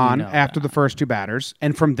for Germán after the first 2 batters.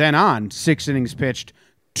 And from then on, 6 innings pitched,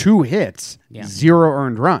 2 hits, 0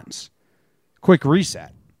 earned runs. Quick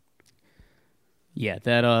reset. Yeah,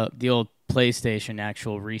 that the old PlayStation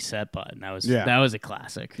actual reset button. That was a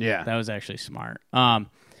classic. Yeah. That was actually smart.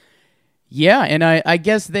 Yeah, and I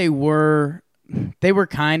guess they were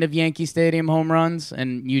kind of Yankee Stadium home runs,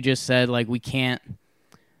 and you just said like we can't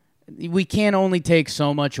only take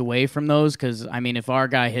so much away from those because I mean if our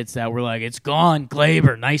guy hits that we're like it's gone,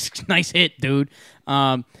 Glaber, nice hit, dude.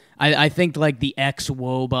 I think like the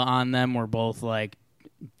ex-WOBA on them were both like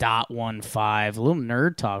 .15. A little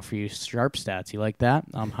nerd talk for you, sharp stats. You like that?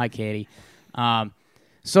 Hi, Katie.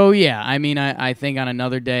 So, yeah, I mean, I think on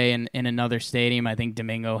another day in another stadium, I think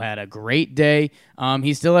Domingo had a great day.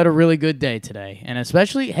 He still had a really good day today. And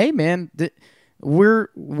especially, hey, man,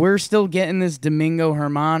 we're still getting this Domingo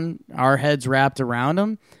Germán, our heads wrapped around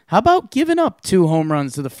him. How about giving up 2 home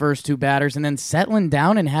runs to the first 2 batters and then settling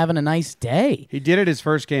down and having a nice day? He did it his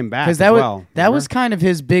first game back as well. That was kind of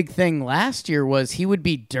his big thing last year was he would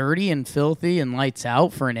be dirty and filthy and lights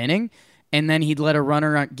out for an inning, and then he'd let a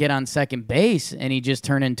runner get on second base, and he'd just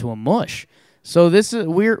turn into a mush. So this is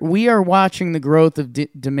we are watching the growth of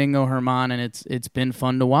Domingo Germán, and it's been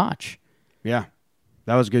fun to watch. Yeah,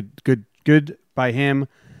 that was good by him.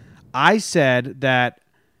 I said that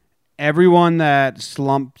everyone that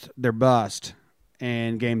slumped their bust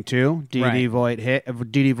in Game 2, Didi Voit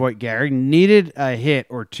Gary, needed a hit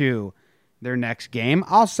or 2 their next game.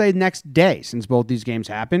 I'll say next day since both these games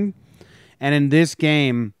happened. And in this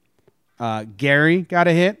game, Gary got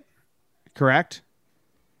a hit, correct?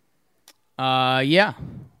 Yeah.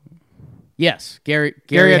 Yes, Gary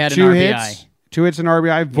had 2 an RBI. hits, 2 hits and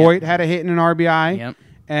RBI. Voit had a hit and an RBI. Yep.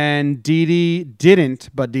 And Didi didn't,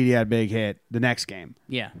 but Didi had a big hit the next game.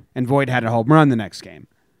 Yeah. And Voit had a home run the next game.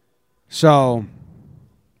 So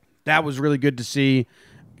that was really good to see.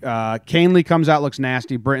 Canely comes out, looks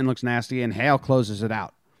nasty. Britton looks nasty. And Hale closes it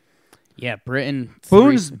out. Yeah, Britton.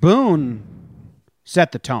 Boone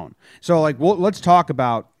set the tone. So, like, let's talk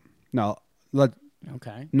about...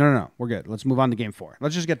 Okay. No. We're good. Let's move on to Game 4.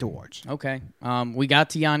 Let's just get to awards. Okay. We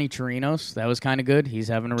got to Yanni Chirinos. That was kind of good. He's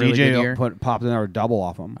having a really good year. Popped another double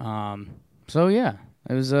off him. So, yeah.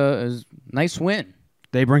 It was a nice win.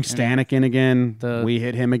 They bring Stanek in again. We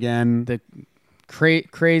hit him again. The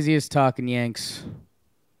craziest talking Yanks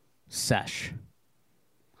sesh.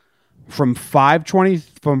 From 5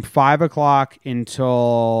 o'clock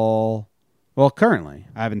until... Well, currently,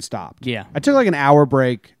 I haven't stopped. Yeah. I took like an hour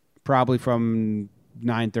break, probably from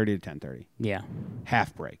 9:30 to 10:30. Yeah.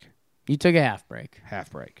 Half break. You took a half break.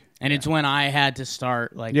 Half break. And it's when I had to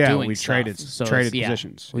start doing we stuff. traded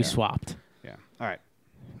positions. We swapped. Yeah. All right.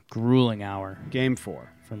 Grueling hour. Game 4.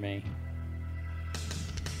 For me.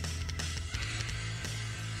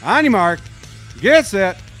 On your mark. Get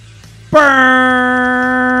set.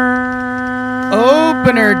 Burn!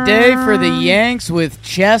 Opener day for the Yanks with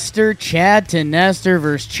Chester, Chad Tenester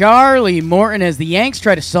versus Charlie Morton as the Yanks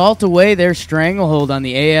try to salt away their stranglehold on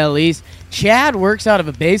the AL East. Chad works out of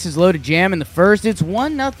a bases-loaded jam in the first. It's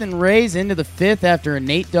 1-0 Rays into the 5th after a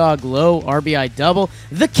Nate Dogg Lowe RBI double.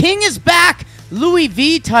 The King is back! Louis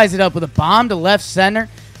V ties it up with a bomb to left center.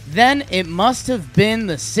 Then it must have been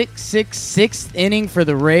the 6th inning for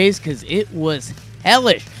the Rays because it was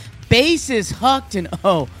hellish. Bases hucked and,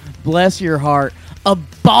 oh, bless your heart, a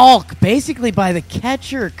balk basically by the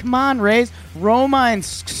catcher. Come on, Rays. Romine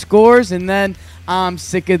scores, and then I'm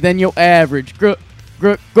sicker than your average.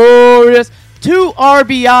 Gorgeous. 2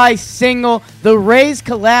 RBI single. The Rays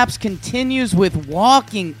collapse continues with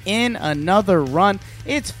walking in another run.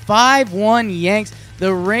 It's 5-1 Yanks.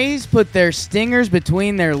 The Rays put their stingers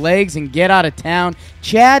between their legs and get out of town.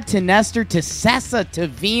 Chad Tenester to Sessa to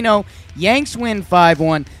Vino. Yanks win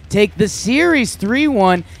 5-1, take the series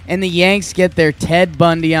 3-1, and the Yanks get their Ted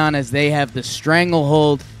Bundy on as they have the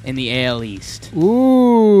stranglehold in the AL East.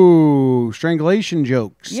 Ooh, strangulation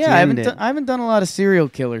jokes. Yeah, I haven't done a lot of serial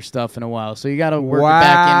killer stuff in a while, so you got to work it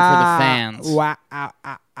back in for the fans.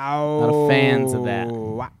 Not a fans of that.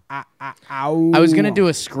 Ow. I was gonna do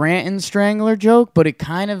a Scranton Strangler joke, but it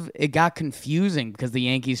got confusing because the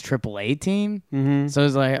Yankees AAA team. Mm-hmm. So I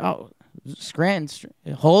was like, oh, Scranton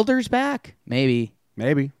Holder's back? Maybe.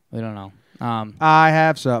 Maybe. We don't know. I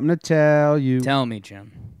have something to tell you. Tell me,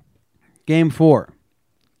 Jim. Game 4.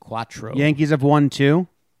 Quattro. Yankees have won 2.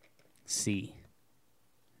 C.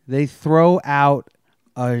 They throw out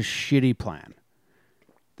a shitty plan.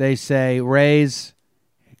 They say, Rays,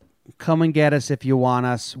 come and get us if you want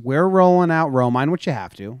us. We're rolling out Romine, which you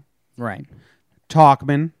have to. Right.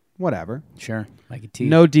 Talkman, whatever. Sure. Like a T.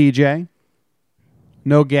 No DJ.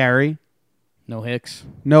 No Gary. No Hicks.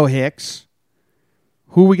 No Hicks.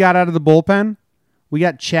 Who we got out of the bullpen? We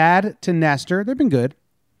got Chad to Nestor. They've been good.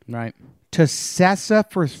 Right. To Sessa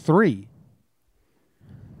for 3.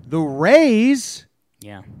 The Rays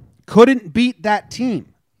Yeah. couldn't beat that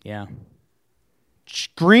team. Yeah.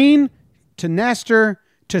 Green to Nestor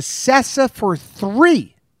to Sessa for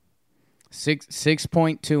 3.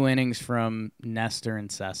 6.2 innings from Nestor and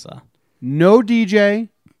Sessa. No DJ.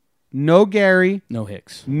 No Gary. No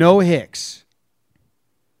Hicks. No Hicks.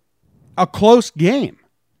 A close game.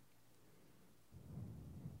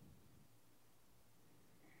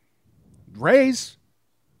 Rays,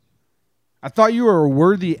 I thought you were a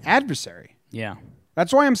worthy adversary. Yeah.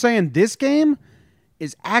 That's why I'm saying this game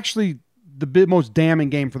is actually the most damning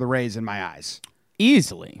game for the Rays in my eyes.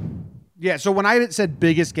 Easily. Yeah, so when I said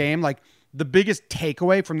biggest game, like the biggest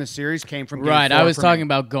takeaway from the series came from game Right. 4 I was for talking me.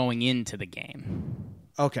 about going into the game.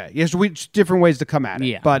 Okay. Yes, different ways to come at it.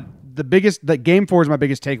 Yeah. But the game 4 is my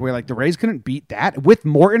biggest takeaway. Like the Rays couldn't beat that with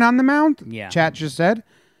Morton on the mound. Yeah. Chat just said.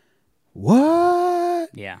 What?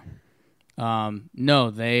 Yeah. No,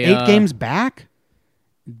 they 8 games back?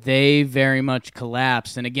 They very much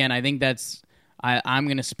collapsed. And again, I think that's I'm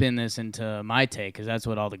going to spin this into my take because that's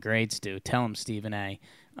what all the greats do. Tell them, Stephen A.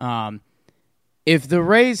 If the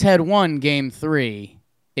Rays had won Game 3,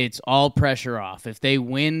 it's all pressure off. If they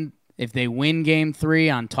win Game 3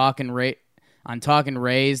 on Talking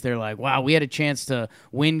Rays, they're like, wow, we had a chance to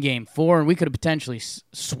win Game 4, and we could have potentially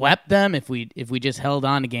swept them if we just held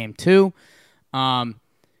on to Game 2.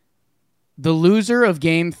 The loser of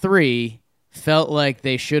Game 3 felt like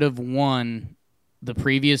they should have won the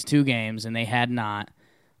previous 2 games, and they had not.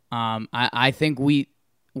 I think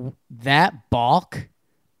that balk,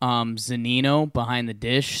 Zunino behind the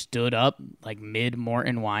dish stood up like mid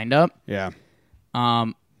Morton windup. Yeah.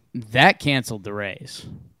 That canceled the Rays.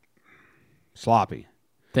 Sloppy.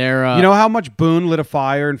 They're you know how much Boone lit a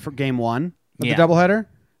fire in game 1 of Yeah. the doubleheader?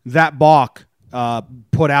 That balk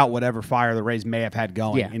put out whatever fire the Rays may have had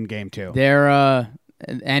going Yeah. in game 2. they're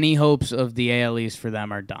any hopes of the AL East for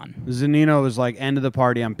them are done. Zunino was like, end of the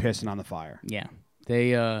party, I'm pissing on the fire. Yeah.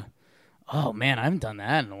 They oh man, I haven't done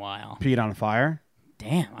that in a while. Peed on a fire?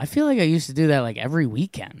 Damn, I feel like I used to do that like every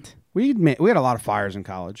weekend. We had a lot of fires in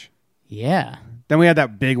college. Yeah. Then we had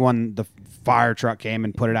that big one, the fire truck came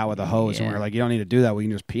and put it out with a hose, and we Yeah. were like, you don't need to do that, we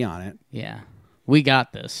can just pee on it. Yeah. We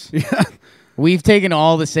got this. Yeah. We've taken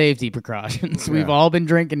all the safety precautions. Yeah. We've all been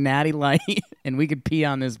drinking Natty Light, and we could pee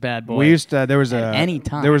on this bad boy. We used to, there was At any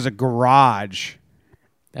time. There was a garage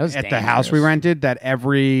that was at the house we dangerous. rented that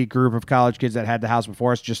every group of college kids that had the house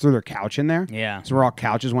before us just threw their couch in there. Yeah. So where all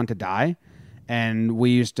couches went to die. And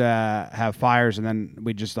we used to have fires, and then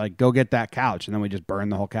we just like go get that couch, and then we just burn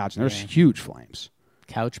the whole couch. And there was huge flames.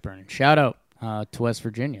 Couch burning. Shout out to West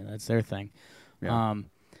Virginia. That's their thing. Yeah.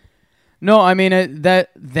 No, I mean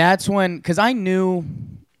that's when because I knew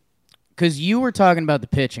because you were talking about the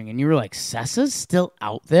pitching and you were like Sessa's still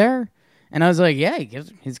out there, and I was like, yeah,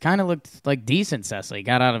 he's kind of looked like decent Sessa. He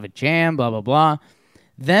got out of a jam, blah blah blah.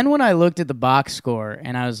 Then when I looked at the box score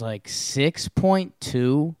and I was like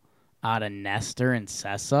 6.2 out of Nestor and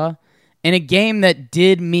Sessa in a game that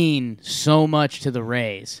did mean so much to the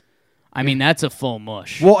Rays. I mean that's a full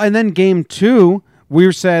mush. Well, and then game 2,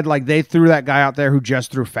 we said like they threw that guy out there who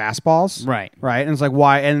just threw fastballs, Right. Right, and it's like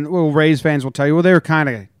why? And well, Rays fans will tell you, well, they were kind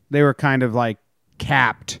of like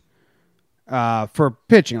capped for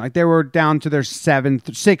pitching, like they were down to their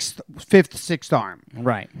fifth, sixth arm,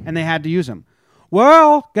 Right. and they had to use him.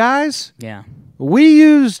 Well, guys, Yeah. we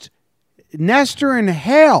used Nestor and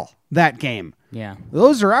Hale that game. Yeah.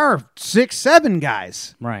 Those are our 6-7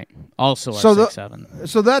 guys. Right. Also our So 6-7.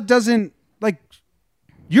 So that doesn't like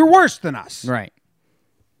you're worse than us, Right.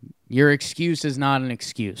 Your excuse is not an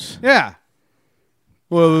excuse. Yeah.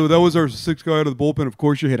 Well, that was our 6th guy out of the bullpen. Of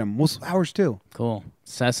course you hit him. Well, ours too. Cool.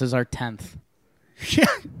 Sess is our 10th. Yeah.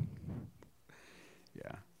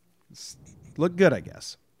 Yeah. Look good, I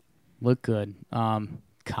guess. Look good.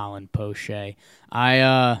 Colin Poche.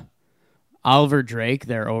 Oliver Drake,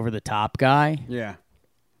 their over-the-top guy. Yeah.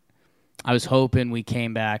 I was hoping we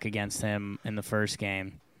came back against him in the first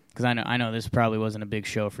game because I know this probably wasn't a big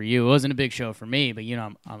show for you. It wasn't a big show for me, but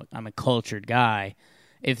I'm a cultured guy.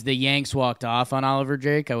 If the Yanks walked off on Oliver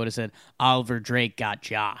Drake, I would have said Oliver Drake got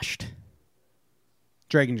joshed.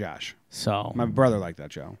 Drake and Josh. So My brother liked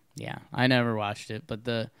that show. yeah, I never watched it,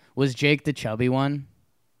 but was Jake the chubby one?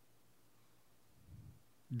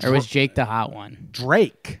 Or was Jake the hot one?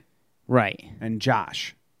 Drake Right. and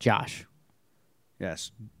Josh. Josh.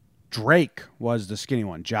 Yes. Drake was the skinny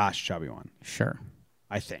one. Josh, chubby one. Sure.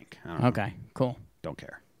 I think. I don't know. Okay, cool. Don't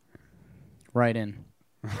care. Right in.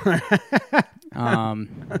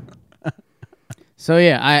 So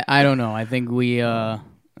yeah, I don't know. I think we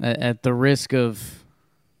at the risk of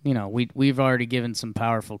we've already given some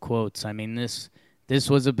powerful quotes. I mean this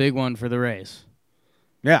was a big one for the Rays.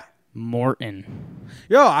 Yeah. Morton.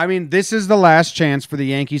 I mean, this is the last chance for the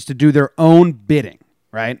Yankees to do their own bidding,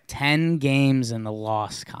 right? 10 games in the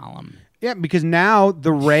loss column. Yeah, because now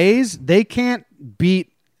the Rays, they can't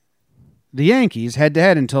beat the Yankees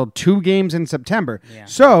head-to-head until 2 games in September. Yeah.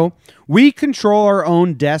 So we control our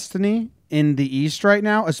own destiny in the East right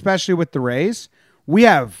now, especially with the Rays. We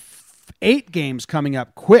have 8 games coming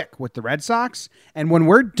up quick with the Red Sox, and when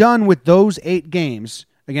we're done with those 8 games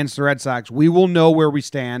against the Red Sox, we will know where we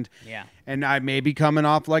stand. Yeah. And I may be coming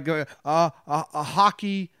off like a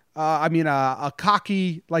hockey, a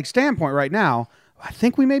cocky like standpoint right now. I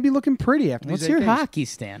think we may be looking pretty after What's these 8 your games. hockey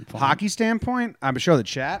standpoint? Hockey standpoint? I'm going to show the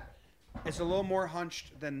chat. It's a little more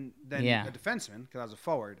hunched than Yeah. a defenseman because I was a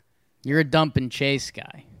forward. You're a dump and chase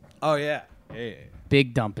guy. Oh, yeah.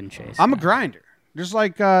 Big dump and chase. I'm a guy. grinder. Just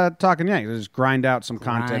like Talking Yanks. Just grind out some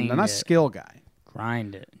content. I'm not a Grind it. skill guy.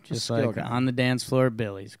 Grind it. Just skill like guy. on the dance floor,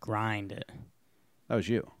 Billy's. Grind it. That was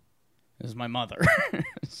you. This is my mother. Okay.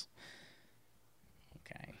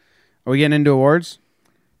 Are we getting into awards?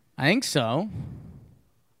 I think so.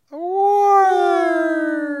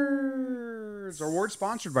 Awards. Are awards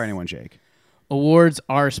sponsored by anyone, Jake? Awards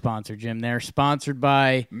are sponsored, Jim. They're sponsored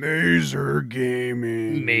by Mazer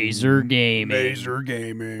Gaming. Mazer Gaming. Mazer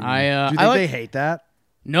Gaming. Do Do you think I like, they hate that?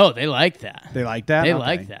 No, they like that. They like that? They Okay.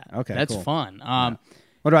 like that. Okay, That's cool. fun.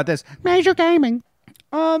 What about this? Mazer Gaming.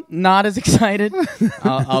 Not as excited.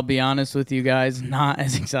 I'll be honest with you guys. Not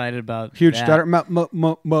as excited about Huge that. stutter.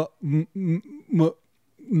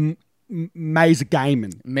 Mazer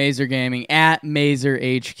Gaming. Mazer Gaming at Mazer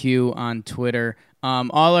HQ on Twitter.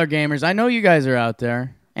 All our gamers. I know you guys are out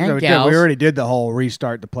there and Yeah, we gals. already did the whole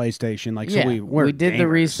restart the PlayStation. Yeah, So we're we did the gamers.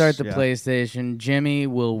 restart the Yeah. PlayStation. Jimmy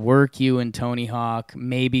will work you and Tony Hawk,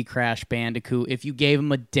 maybe Crash Bandicoot if you gave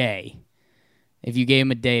him a day. If you gave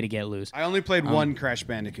him a day to get loose. I only played one Crash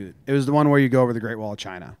Bandicoot. It was the one where you go over the Great Wall of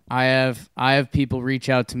China. I have people reach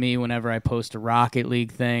out to me whenever I post a Rocket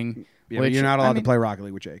League thing. Yeah, but which, you're not allowed I mean, to play Rocket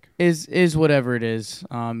League with Jake. Is whatever it is.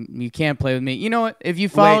 You can't play with me. You know what? If you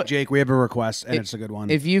follow Wait, Jake, we have a request, and it's a good one.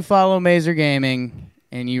 if you follow Mazer Gaming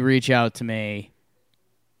and you reach out to me,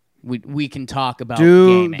 we can talk about Do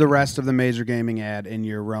gaming. the rest of the Mazer Gaming ad in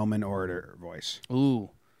your Roman orator voice. Ooh.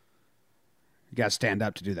 You got to stand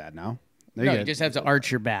up to do that, no? There No, you you go. just have to arch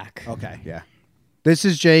your back. Okay, yeah. This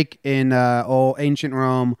is Jake in old ancient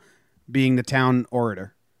Rome being the town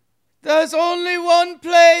orator. There's only one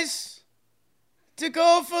place to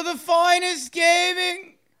go for the finest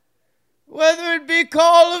gaming, whether it be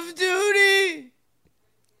Call of Duty,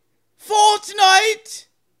 Fortnite,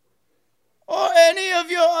 or any of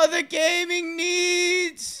your other gaming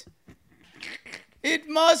needs. It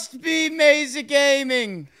must be Mazer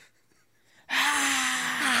Gaming.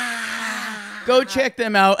 Go check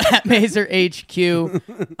them out at Mazer HQ,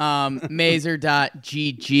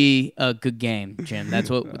 Mazer.gg. Good game, Jim. That's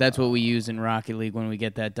what we use in Rocket League when we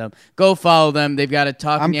get that dub. Go follow them. They've got a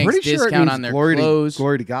Talking I'm Yanks pretty sure it discount means on their glory clothes.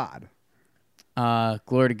 to God.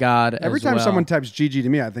 Glory to God. Every as time well. someone types GG to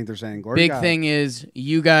me, I think they're saying glory to Big God. thing is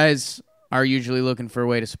you guys are usually looking for a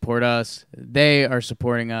way to support us. They are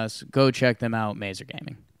supporting us. Go check them out, Mazer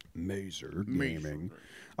Gaming. Mazer Gaming.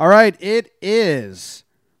 All right, it is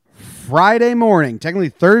Friday morning, technically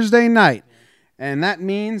Thursday night, and that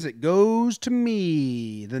means it goes to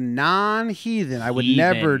me, the non-heathen. I would Heathen.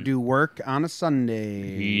 never do work on a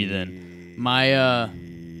Sunday. Heathen. My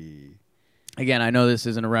again, I know this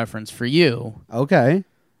isn't a reference for you. Okay,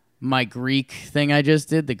 My Greek thing I just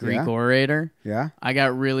did, the Greek Yeah. orator. yeah. I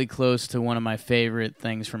got really close to one of my favorite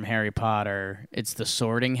things from Harry Potter. It's the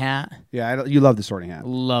Sorting Hat. Yeah, you love the Sorting Hat.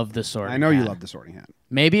 Love the Sorting Hat. I know you love the Sorting Hat.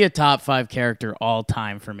 Maybe a top 5 character all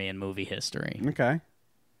time for me in movie history. Okay.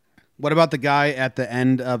 What about the guy at the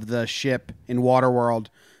end of the ship in Waterworld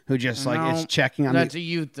who just like No, is checking on That's the... a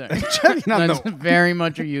youth thing. checking on That's the... very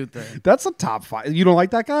much a youth thing. That's a top 5. You don't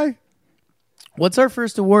like that guy? What's our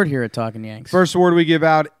first award here at Talking Yanks? First award we give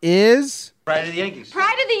out is, Pride of the Yankees.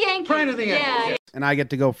 Pride of the Yankees. Pride of the Yankees. Yeah. and I get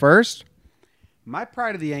to go first. My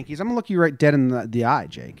pride of the Yankees. I'm gonna look you right dead in the eye,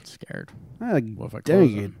 Jake. Scared. What if I there close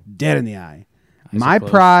you them? get dead in the eye. Eyes My are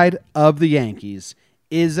closed. pride of the Yankees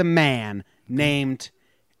is a man named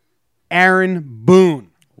Aaron Boone.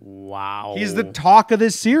 Wow. He's the talk of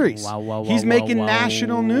this series. Wow, He's making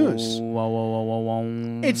national news.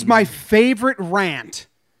 It's my favorite rant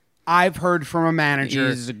I've heard from a manager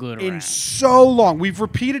It is a good in rant. so long. We've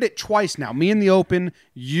repeated it twice now. Me in the open,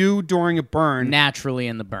 you during a burn. Naturally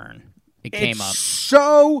in the burn. It came up.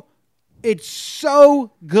 It's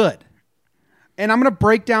so good. And I'm going to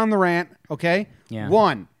break down the rant, okay? Yeah.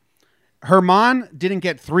 1, Herman didn't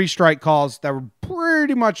get 3 strike calls that were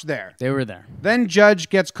pretty much there. They were there. Then Judge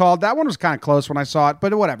gets called. That one was kind of close when I saw it,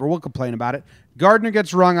 but whatever. We'll complain about it. Gardner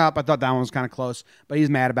gets rung up. I thought that one was kind of close, but he's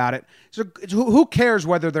mad about it. So who cares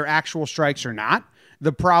whether they're actual strikes or not?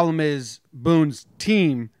 The problem is Boone's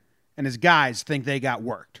team and his guys think they got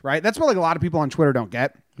worked, right? That's what like a lot of people on Twitter don't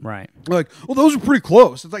get. Right. They're like, well, those were pretty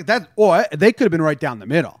close. It's like that. Oh, they could have been right down the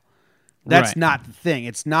middle. That's Right. not the thing.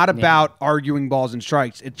 It's not about arguing balls and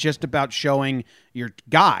strikes. It's just about showing your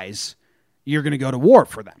guys you're going to go to war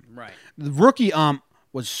for them. Right. The rookie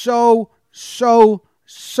was so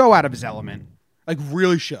out of his element. Like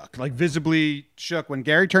really shook. Like visibly shook. When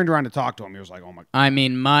Gary turned around to talk to him, he was like, oh my. I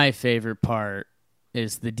mean, my favorite part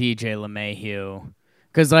is the DJ LeMahieu.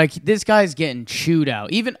 Because, like, this guy's getting chewed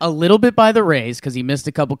out, even a little bit by the Rays because he missed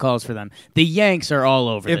a couple calls for them. The Yanks are all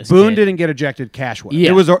over If this Boone kid. didn't get ejected, Cash would. Yeah.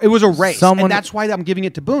 It was a race. Someone- And that's why I'm giving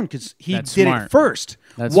it to Boone because he That's did smart. it first.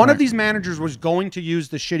 That's One of smart. these managers was going to use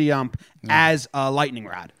the shitty ump as a lightning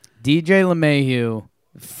rod. DJ LeMahieu,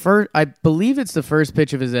 I believe it's the first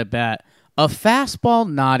pitch of his at-bat. A fastball,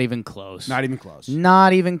 not even close. Not even close.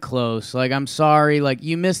 Not even close. Like, I'm sorry. Like,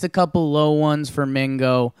 you missed a couple low ones for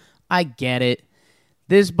Mingo. I get it.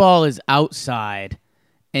 This ball is outside,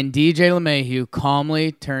 and DJ LeMahieu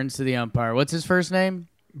calmly turns to the umpire. What's his first name?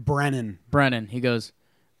 Brennan. Brennan. He goes,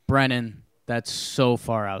 Brennan, that's so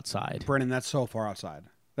far outside. Brennan, that's so far outside.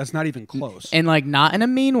 That's not even close. And, like, not in a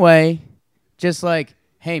mean way. Just like,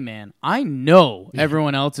 hey, man, I know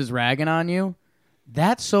everyone else is ragging on you.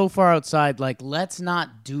 That's so far outside. Like, let's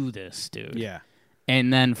not do this, dude. yeah.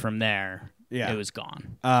 And then from there, Yeah. it was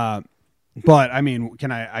gone. But I mean,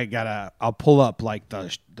 I'll pull up like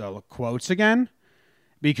the quotes again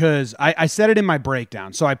because I said it in my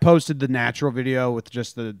breakdown. So I posted the natural video with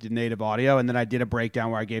just the native audio, and then I did a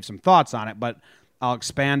breakdown where I gave some thoughts on it. But I'll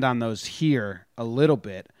expand on those here a little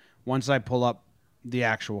bit once I pull up the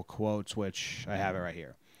actual quotes, which I have it right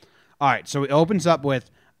here. All right, so it opens up with,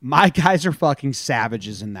 my guys are fucking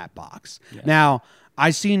savages in that box. Yes. Now,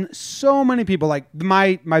 I've seen so many people, like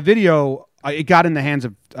my video, it got in the hands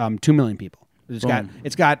of 2 million people.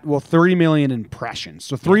 It's got 30 million impressions.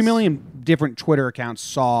 So 3 million different Twitter accounts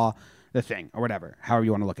saw the thing or whatever, however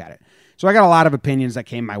you want to look at it. So I got a lot of opinions that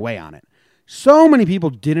came my way on it. So many people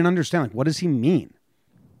didn't understand, like, what does he mean?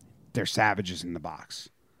 They're savages in the box.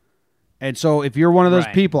 And so if you're one of those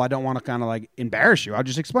Right. people, I don't want to kind of like embarrass you. I'll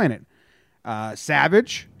just explain it.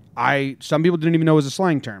 Savage, some people didn't even know it was a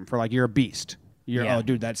slang term for like, you're a beast. Oh,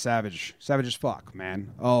 dude, that's savage. Savage as fuck,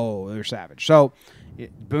 man. Oh, they're savage. So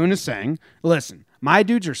Boone is saying, listen, my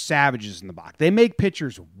dudes are savages in the box. They make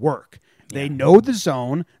pitchers work. They know the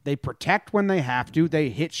zone. They protect when they have to. They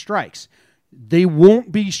hit strikes. They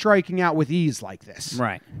won't be striking out with ease like this.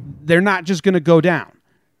 Right. They're not just going to go down.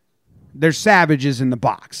 They're savages in the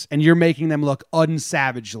box, and you're making them look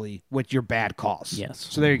unsavagely with your bad calls. Yes.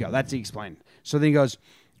 So there you go. That's he explained. So then he goes,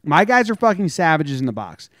 my guys are fucking savages in the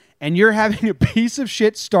box, and you're having a piece of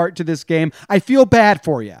shit start to this game. I feel bad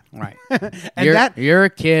for you. Right. And you're a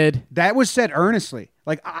kid. that was said earnestly.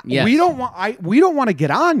 Like Yes. we don't want to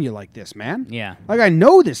get on you like this, man. Yeah. Like I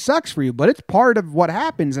know this sucks for you, but it's part of what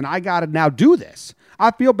happens, and I got to now do this.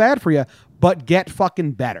 I feel bad for you, but get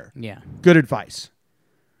fucking better. Yeah. Good advice.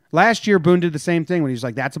 Last year, Boone did the same thing when he was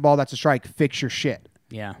like, that's a ball, that's a strike, fix your shit.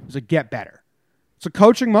 Yeah. It's like, get better. It's a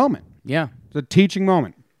coaching moment. Yeah. It's a teaching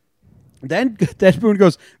moment. Then Boone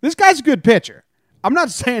goes, this guy's a good pitcher. I'm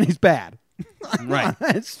not saying he's bad. Right.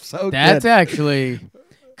 It's so That's good. actually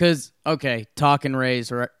because talking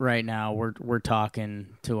Rays right now. We're talking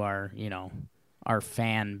to our our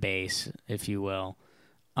fan base, if you will.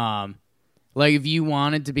 Like if you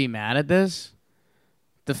wanted to be mad at this,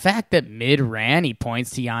 the fact that mid ran he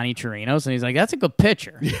points to Yanni Chirinos and he's like, "That's a good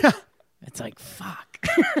pitcher." Yeah. It's like fuck.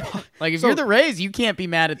 Like if So- you're the Rays, you can't be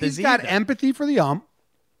mad at this. He's got either. empathy for the ump.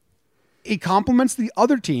 He compliments the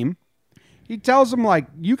other team. He tells them, like,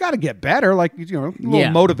 you got to get better, like, a little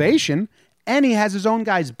Yeah. motivation. And he has his own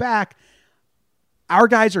guys back. Our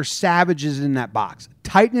guys are savages in that box.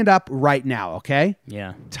 Tighten it up right now, okay?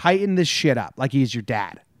 Yeah. Tighten this shit up like he's your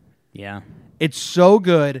dad. Yeah. It's so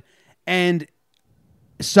good. And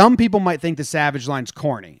some people might think the Savage line's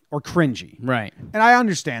corny or cringy. Right. And I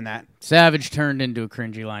understand that. Savage turned into a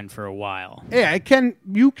cringy line for a while. Yeah,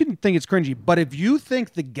 you can think it's cringy, but if you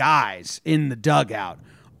think the guys in the dugout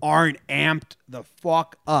aren't amped the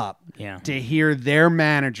fuck up to hear their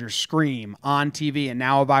manager scream on TV and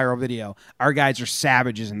now a viral video, our guys are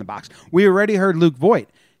savages in the box. We already heard Luke Voigt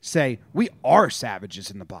say, we are savages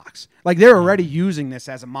in the box. Like, they're already using this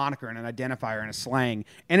as a moniker and an identifier and a slang,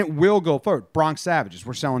 and it will go forward. Bronx Savages,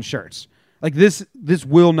 we're selling shirts. Like, this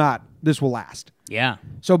will last. Yeah.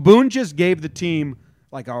 So Boone just gave the team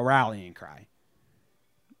like a rallying cry.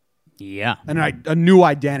 Yeah. And a new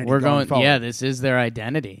identity. We're going forward. yeah, this is their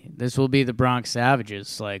identity. This will be the Bronx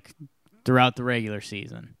Savages, like, throughout the regular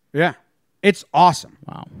season. Yeah. It's awesome.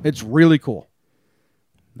 Wow. It's really cool.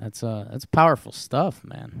 That's powerful stuff,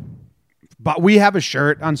 man. But we have a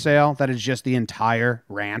shirt on sale that is just the entire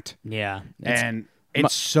rant. Yeah. And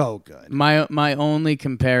it's so good. My only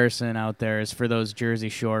comparison out there is for those Jersey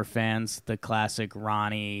Shore fans, the classic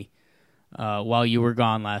Ronnie, while you were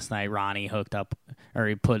gone last night, Ronnie hooked up, or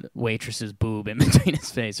he put waitress's boob in between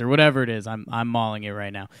his face, or whatever it is. I'm mauling it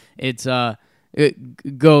right now. It's go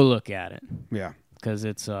look at it. Yeah. Because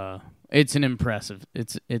it's an impressive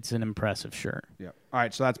shirt. Yeah. All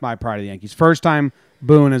right, so that's my pride of the Yankees. First time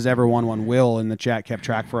Boone has ever won one. Will in the chat kept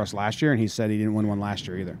track for us last year, and he said he didn't win one last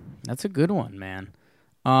year either. That's a good one, man.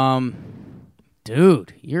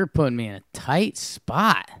 Dude, you're putting me in a tight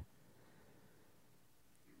spot.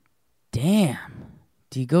 Damn.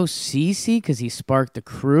 Do you go CC because he sparked the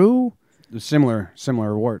crew? Similar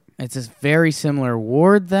award. It's a very similar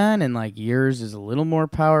award then, and like yours is a little more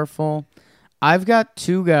powerful. I've got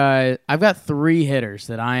three hitters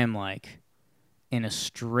that I am like in a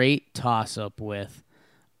straight toss-up with.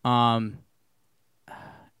 You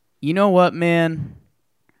know what, man?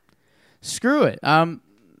 Screw it. I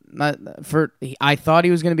thought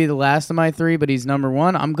he was going to be the last of my three, but he's number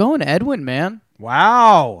one. I'm going Edwin, man.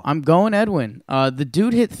 Wow. I'm going Edwin. The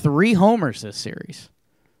dude hit 3 homers this series.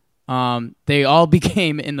 They all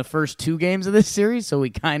became in the first 2 games of this series, so we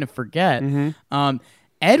kind of forget. Mm-hmm.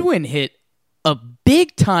 Edwin hit a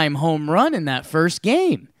big-time home run in that first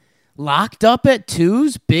game. Locked up at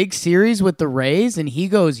 2s, big series with the Rays, and he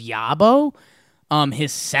goes Yabo.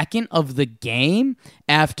 His second of the game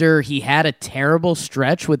after he had a terrible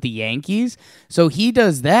stretch with the Yankees. So he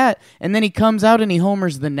does that, and then he comes out and he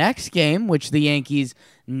homers the next game, which the Yankees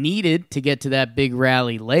needed to get to that big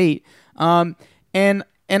rally late. And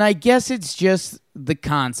I guess it's just the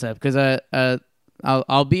concept, because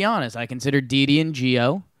I'll be honest, I consider Didi and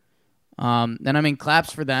Gio. And I mean,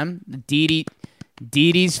 claps for them.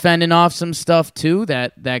 Didi's fending off some stuff too.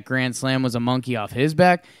 That grand slam was a monkey off his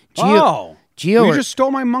back. Gio, you just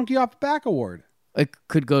stole my monkey off the back award. It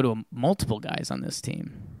could go to multiple guys on this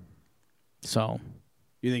team. So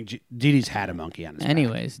you think Didi's had a monkey on his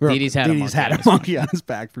anyways, back? Didi's had a monkey on his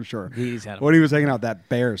back for sure. Didi's had a when he was hanging out that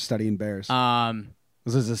Bears, studying Bears.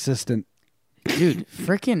 Was his assistant. Dude,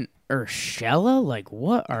 freaking Urshela? Like,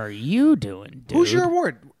 what are you doing, dude? Who's your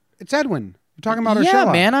award? It's Edwin. You're talking about Urshela.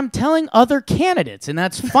 Yeah, man, I'm telling other candidates, and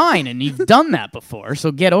that's fine, and you've done that before,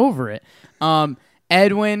 so get over it.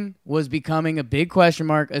 Edwin was becoming a big question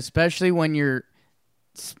mark, especially when you're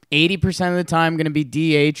 80% of the time going to be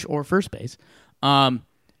DH or first base.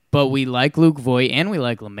 But we like Luke Voigt, and we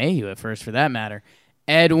like LeMahieu at first, for that matter.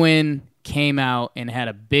 Edwin came out and had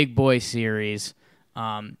a big boy series.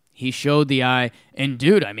 He showed the eye. And,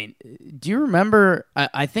 dude, I mean, do you remember,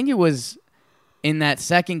 I think it was in that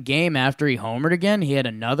second game after he homered again, he had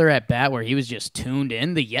another at-bat where he was just tuned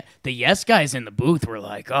in. The yes guys in the booth were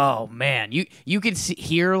like, oh, man. You could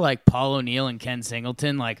hear, like, Paul O'Neill and Ken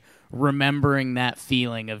Singleton, like, remembering that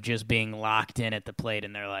feeling of just being locked in at the plate.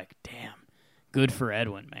 And they're like, damn, good for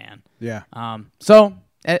Edwin, man. Yeah. So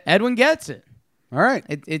Edwin gets it. All right.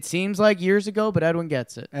 It seems like years ago, but Edwin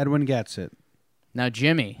gets it. Edwin gets it. Now,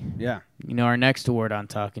 Jimmy. Yeah. You know our next award on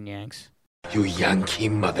Talking Yanks. You Yankee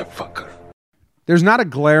motherfucker. There's not a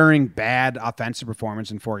glaring bad offensive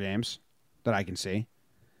performance in 4 games that I can see.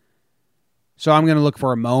 So I'm going to look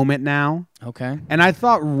for a moment now. Okay. And I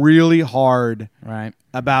thought really hard Right.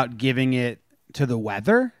 about giving it to the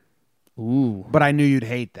weather. Ooh. But I knew you'd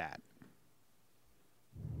hate that.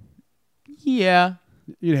 Yeah.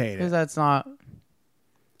 You'd hate Because it. that's not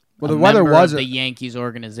Well, the weather was the Yankees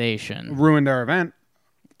organization. ruined our event.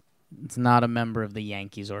 It's not a member of the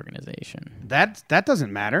Yankees organization. That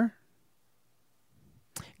doesn't matter.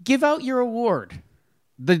 Give out your award.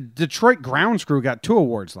 The Detroit grounds crew got 2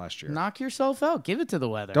 awards last year. Knock yourself out. Give it to the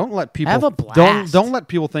weather. Don't let people Have a blast. Don't let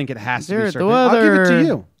people think it has to be The certain. I'll give it to weather-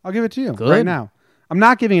 you. I'll give it to you Good. right now. I'm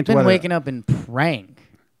not giving it to Been weather. waking up and praying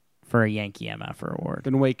for a Yankee MFer award.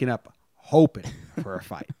 Been waking up hoping for a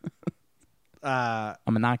fight. I'm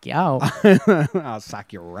gonna knock you out. I'll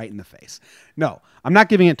sock you right in the face. No, I'm not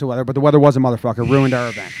giving it to weather, but the weather was a motherfucker. Ruined our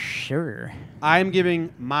event. Sure. I'm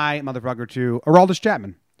giving my motherfucker to Aroldis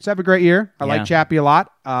Chapman. He's having a great year. I like Chappie a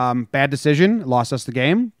lot. Bad decision. Lost us the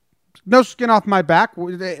game. No skin off my back.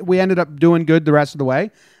 We ended up doing good the rest of the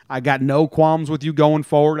way. I got no qualms with you going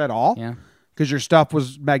forward at all. Yeah. Because your stuff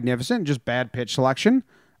was magnificent. Just bad pitch selection.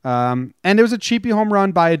 And it was a cheapy home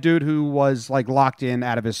run by a dude who was like locked in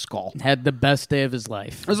out of his skull. Had the best day of his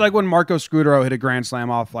life. It was like when Marco Scudero hit a grand slam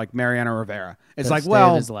off like Mariano Rivera. It's Best like, day well,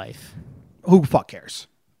 of his life. who fuck cares?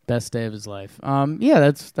 Best day of his life. Yeah,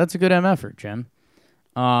 that's a good MFer, Jim.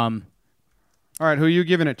 All right, who are you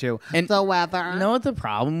giving it to? And The weather. You know what the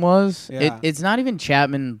problem was? Yeah. It's not even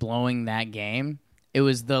Chapman blowing that game. It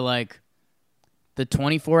was the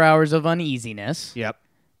 24 hours of uneasiness. Yep.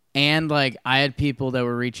 And I had people that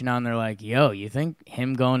were reaching out and they're like, yo, you think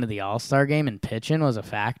him going to the All-Star game and pitching was a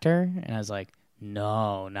factor? And I was like,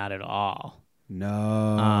 no, not at all.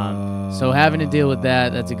 No. So having to deal with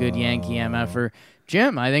that's a good Yankee MFer.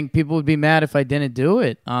 Jim, I think people would be mad if I didn't do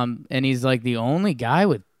it. And he's like the only guy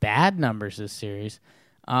with bad numbers this series.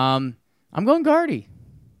 I'm going Gardy.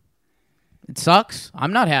 It sucks.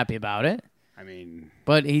 I'm not happy about it. I mean,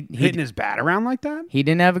 But he hitting his bat around like that? he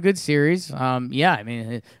didn't have a good series. Yeah, I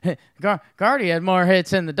mean, Gardy had more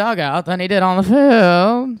hits in the dugout than he did on the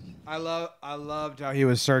field. I loved how he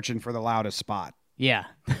was searching for the loudest spot. Yeah,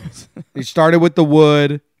 He started with the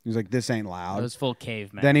wood. He was like, this ain't it loud. was full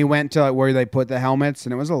caveman. Then he went to where they put the helmets,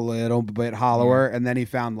 and it was a little bit hollower. And then he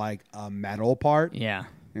found like a metal part. Yeah,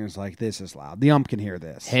 And it was like, this is loud. The ump can hear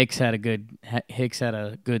this. Hicks had a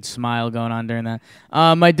good smile going on during that.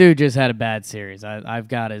 My dude just had a bad series. I've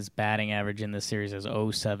got his batting average in this series as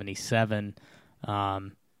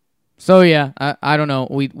 0.77. So yeah, I don't know.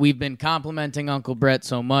 We've been complimenting Uncle Brett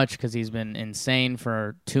so much because he's been insane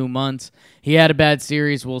for 2 months. He had a bad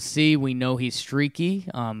series. We'll see. We know he's streaky.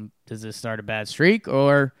 Does this start a bad streak,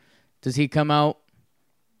 or does he come out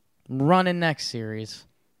running next series?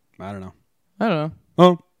 I don't know. I don't know.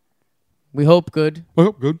 Oh, We hope good.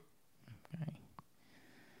 well, good.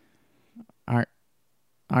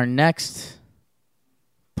 Our next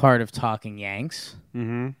part of Talking Yanks.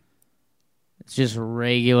 Mm-hmm. It's just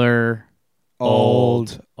regular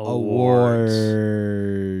Old awards.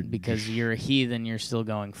 award. Because you're a heathen, you're still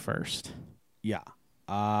going first. Yeah.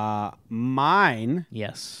 Mine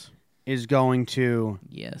Yes. is going to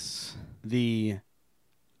Yes. the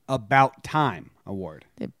About Time Award.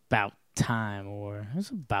 About time, or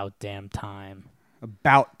it's about damn time.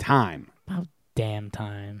 About Time. About damn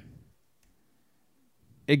time.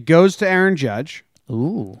 It goes to Aaron Judge.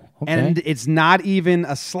 Ooh. Okay. And it's not even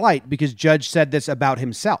a slight because Judge said this about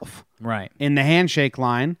himself. right. In the handshake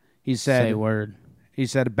line, he Say said word.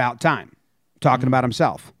 about time, talking about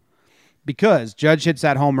himself. Because Judge hits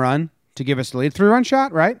that home run to give us the lead. 3-run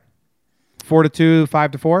shot, right? 4-2,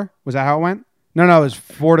 5-4. Was that how it went? No, it was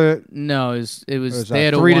 4 No, it was a they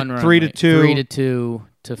had a 3 to- 1 run. 3 to lead. 2. 3 to 2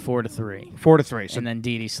 to 4 to 3. 4-3. So And then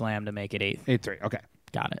Didi slammed to make it 8. 8-3. Okay.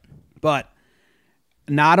 Got it. But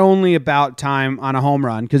not only about time on a home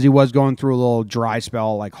run, because he was going through a little dry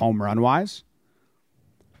spell, like home run wise,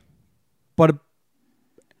 but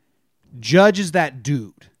Judge is that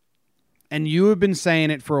dude. And you have been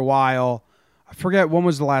saying it for a while. I forget when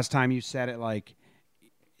was the last time you said it. Like,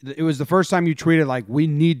 it was the first time you tweeted like, "We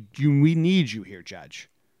need you here, Judge."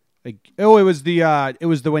 Like, it was the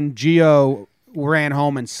when Gio ran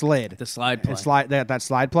home and slid The slide play. and that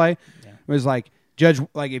slide play. It was like, Judge,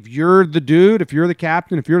 like, if you're the dude, if you're the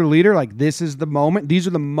captain, if you're the leader, like, this is the moment. These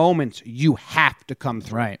are the moments you have to come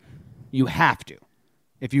through. Right. You have to,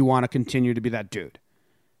 if you want to continue to be that dude.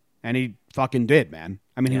 And he fucking did, man.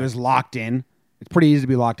 I mean, he was locked in. It's pretty easy to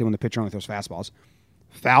be locked in when the pitcher only throws fastballs.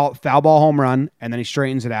 Foul ball home run, and then he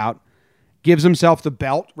straightens it out. Gives himself the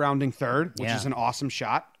belt, rounding third, which Yeah. is an awesome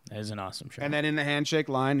shot. That is an awesome shot. And then in the handshake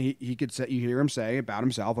line, he could say, you hear him say about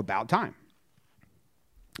himself, about time.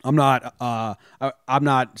 I'm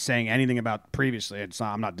not saying anything about previously.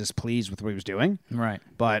 I'm not displeased with what he was doing, right.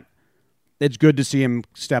 but it's good to see him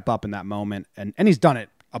step up in that moment, and he's done it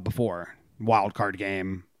before. Wild card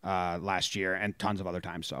game last year and tons of other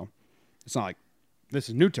times. So it's not like this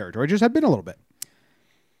is new territory. It just had been a little bit.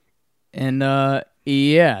 And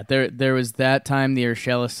yeah, there was that time, the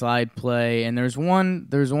Urshela slide play, and there's one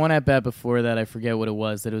at bat before that, I forget what it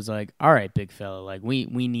was, that it was like, all right, big fella, like we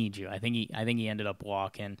need you. I think he ended up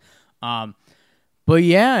walking. But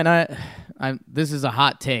yeah, and I this is a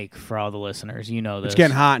hot take for all the listeners. You know this. It's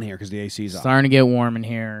getting hot in here because the AC's off. Starting to get warm in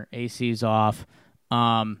here. AC's off.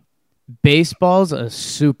 Baseball's a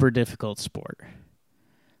super difficult sport.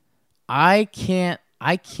 I can't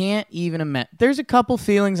even imagine. There's a couple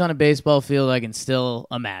feelings on a baseball field I can still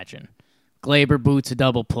imagine. Glaber boots a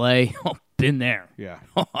double play. Oh, been there. Yeah.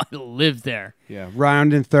 I lived there. Yeah.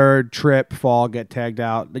 Round in third, trip, fall, get tagged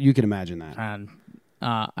out. You can imagine that. And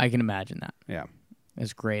I can imagine that. Yeah.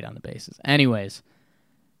 It's great on the bases. Anyways,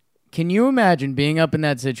 can you imagine being up in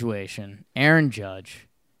that situation, Aaron Judge,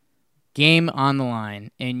 game on the line,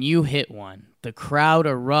 and you hit one. The crowd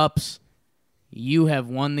erupts. You have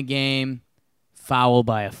won the game. Foul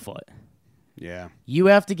by a foot. Yeah. You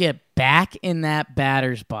have to get back in that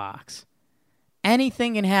batter's box.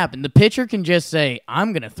 Anything can happen. The pitcher can just say,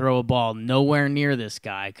 I'm going to throw a ball nowhere near this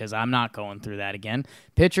guy because I'm not going through that again.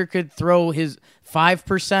 Pitcher could throw his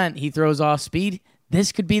 5%. He throws off speed.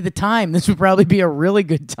 This could be the time. This would probably be a really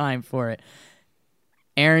good time for it.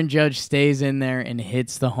 Aaron Judge stays in there and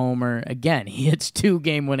hits the homer. Again, he hits 2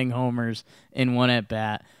 game-winning homers in one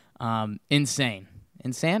at-bat.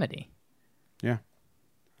 Insanity. Yeah.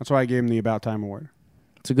 That's why I gave him the About Time Award.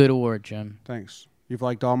 It's a good award, Jim. Thanks. You've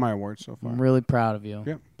liked all my awards so far. I'm really proud of you.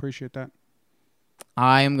 Yeah, appreciate that.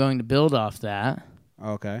 I am going to build off that,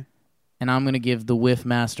 Okay. and I'm going to give the Whiff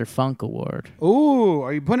Master Funk Award. Ooh,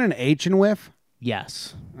 are you putting an H in whiff?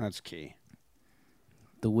 Yes, That's key.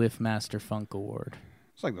 the Whiff Master Funk Award.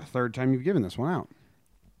 It's like the third time you've given this one out.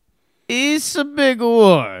 It's a big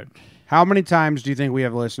award. How many times do you think we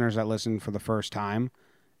have listeners that listen for the first time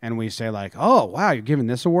and we say like, oh, wow, you're giving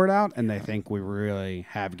this award out? And they think we really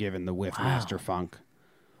have given the Whiff Master Funk.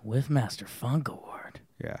 Whiff Master Funk Award.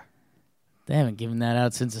 Yeah. They haven't given that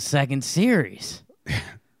out since the second series.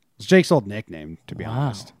 It's Jake's old nickname, to be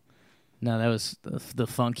honest. No, that was the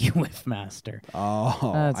Funky Whiff Master.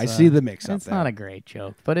 Oh, That's I see the mix up It's there. not a great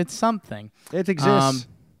joke, but it's something. It exists.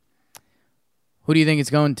 Who do you think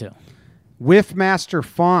it's going to? Whiff Master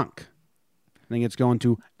Funk. I think it's going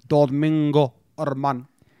to Domingo Arman.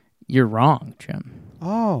 You're wrong, Jim.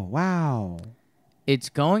 Oh, wow. It's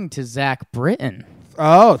going to Zach Britton.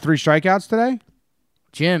 Oh, 3 strikeouts today?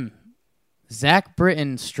 Jim, Zach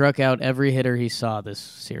Britton struck out every hitter he saw this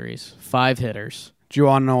series. 5 hitters. Do you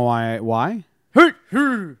want to know why? Thank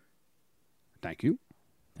you.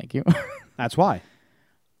 Thank you. That's why.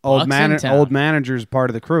 Old Buck's in town. manager's part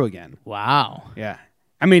of the crew again. Wow. Yeah.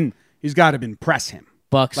 I mean, he's got to impress him.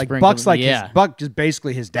 Buck Like sprinkled- Buck's like yeah. Buck is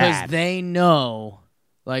basically his Because dad. they know,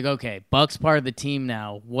 like, okay, Buck's part of the team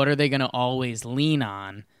now. What are they going to always lean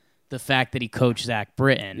on? The fact that he coached Zach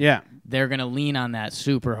Britton. Yeah. They're going to lean on that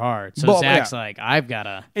super hard. So But, Zach's yeah. like, I've got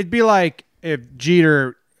to. It'd be like if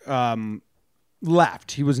Jeter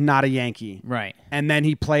left. He was not a Yankee. Right. And then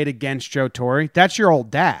he played against Joe Torre. That's your old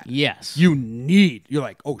dad. Yes. You're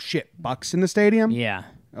like, oh shit, Buck's in the stadium? Yeah.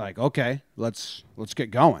 You're like, okay, let's get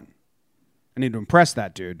going. I need to impress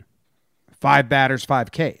that dude. 5 batters,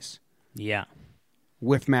 5 Ks. Yeah.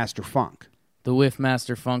 With Master Funk. The Whiff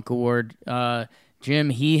Master Funk Award. Jim,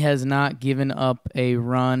 he has not given up a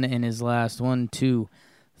run in his last 1, 2,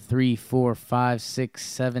 3, 4, 5, 6,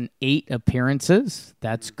 7, 8 appearances.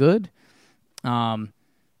 That's good. And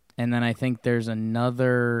then I think there's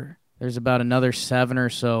about another 7 or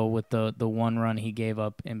so with the 1 run he gave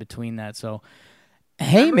up in between that. So,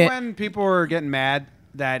 hey, Remember man. when people were getting mad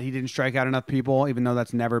that he didn't strike out enough people, even though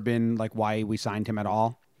that's never been like why we signed him at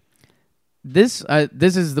all? This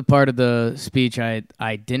is the part of the speech I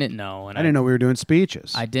didn't know, and I didn't know we were doing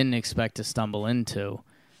speeches. I didn't expect to stumble into.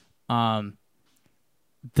 The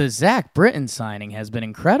Zach Britton signing has been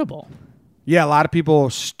incredible. Yeah, a lot of people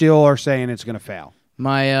still are saying it's going to fail.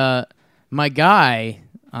 My guy,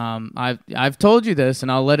 I've told you this,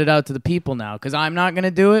 and I'll let it out to the people now because I'm not going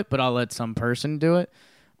to do it, but I'll let some person do it.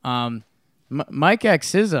 Mike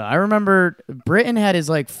Axiza, I remember Britton had his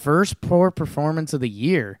first poor performance of the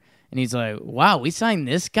year, and he's like, "Wow, we signed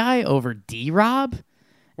this guy over D-Rob,"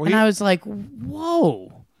 and I was like,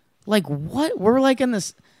 "Whoa, what? We're in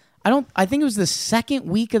this." I think it was the second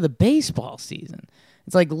week of the baseball season.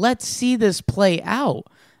 It's like, let's see this play out.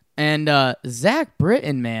 And Zach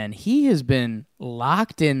Britton, man, he has been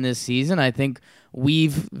locked in this season. I think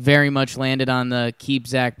we've very much landed on the keep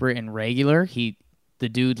Zach Britton regular. The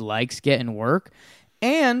dude likes getting work.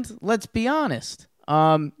 And let's be honest,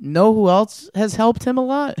 know who else has helped him a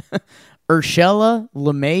lot? Urshela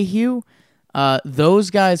LeMahieu. Those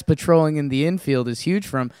guys patrolling in the infield is huge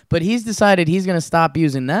for him, but he's decided he's going to stop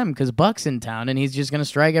using them because Buck's in town, and he's just going to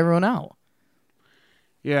strike everyone out.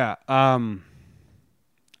 Yeah.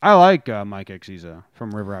 I like Mike Exiza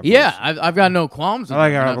from River Rapids. Yeah, I've got no qualms. I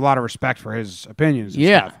with him. have a lot of respect for his opinions and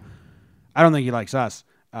Yeah. stuff. I don't think he likes us.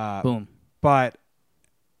 Boom. But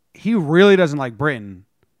he really doesn't like Britain.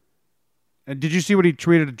 And did you see what he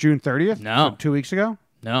tweeted June 30th? No. 2 weeks ago?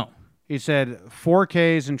 No. He said 4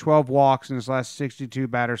 Ks and 12 walks in his last 62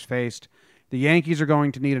 batters faced. The Yankees are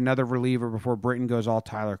going to need another reliever before Britton goes all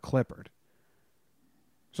Tyler Clippard.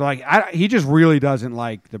 So, he just really doesn't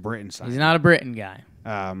like the Britton side. He's not a Britain guy,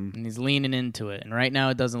 Um, and he's leaning into it. And right now,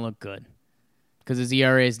 it doesn't look good because his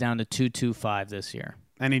ERA is down to 2.25 this year.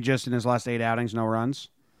 and he just, in his last 8 outings, no runs.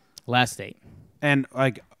 Last 8. And,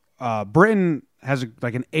 Britain has,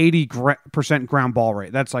 an 80% ground ball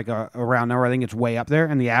rate. That's, a round number. I think it's way up there.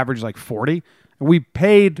 And the average is, 40. And we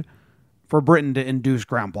paid for Britain to induce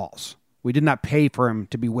ground balls. We did not pay for him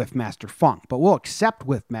to be with Master Funk, but we'll accept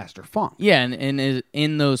with Master Funk. Yeah, and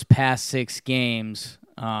in those past 6 games,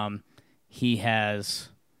 he has,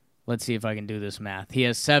 let's see if I can do this math. He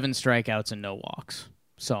has 7 strikeouts and no walks.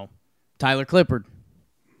 So, Tyler Clippard.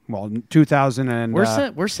 Well, 2000 and...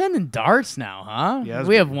 We're sending darts now, huh? Yeah,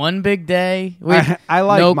 we have one big day. I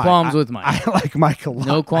like no Mike. qualms with Mike. I like Mike a lot.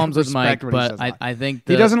 No qualms with respect Mike, what he but says. I think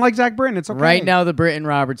he doesn't like Zach Britton. It's okay. right now the Britton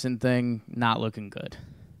Robertson thing not looking good.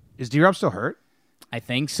 Is D-Rob still hurt? I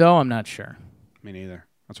think so. I'm not sure. Me neither.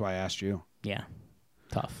 That's why I asked you. Yeah,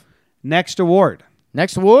 tough. Next award.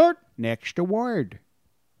 Next award. Next award.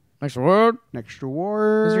 Next award. Next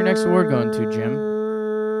award. Where's your next award going to, Jim?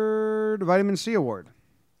 The Vitamin C Award.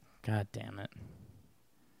 God damn it.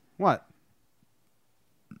 What?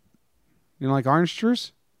 You don't like orange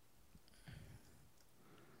juice?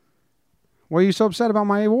 Why are you so upset about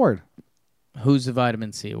my award? Who's the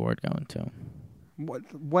Vitamin C award going to?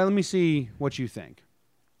 Well, let me see what you think.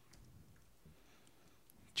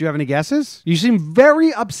 Do you have any guesses? You seem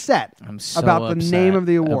very upset I'm so about the upset name of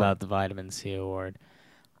the award. About the Vitamin C award.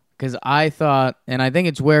 Because I thought, and I think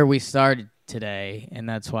it's where we started today, and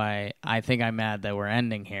that's why I think I'm mad that we're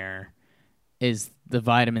ending here, is the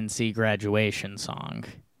Vitamin C graduation song.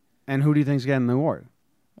 And who do you think's getting the award?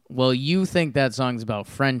 Well, you think that song's about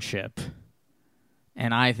friendship,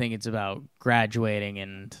 and I think it's about graduating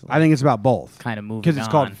and I think it's about both. kind of moving on. Because it's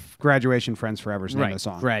called Graduation Friends Forever is the name of the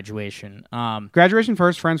song. Graduation. Graduation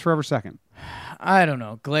first, Friends Forever second. I don't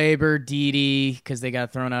know. Glaber, Didi, because they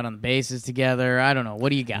got thrown out on the bases together. I don't know. What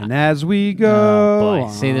do you got? And as we go Oh,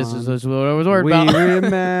 boy. See, this is what I was worried we about.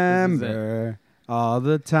 remember all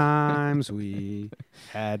the times we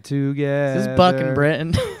had together. This is Buck and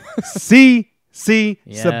Britton. C.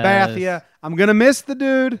 Yes. Sabathia. I'm going to miss the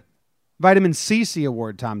dude. Vitamin CC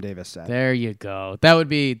award, Tom Davis said. There you go. That would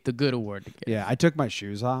be the good award to get. Yeah, I took my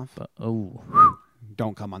shoes off. But, oh,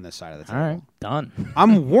 Don't come on this side of the all table. right. Done.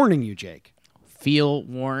 I'm warning you, Jake. Feel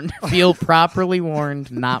warned. Feel properly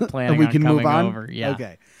warned. Not planning And we on can coming move on? over. Yeah.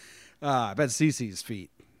 Okay. I bet CC's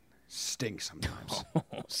feet stink sometimes.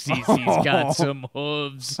 Cece's got some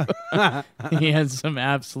hooves. He has some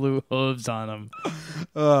absolute hooves on him.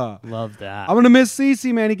 Love that. I'm going to miss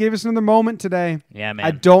CC, man. He gave us another moment today. Yeah, man.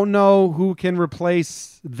 I don't know who can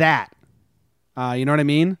replace that. You know what I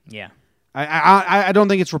mean? Yeah. I don't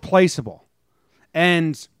think it's replaceable.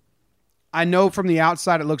 And I know from the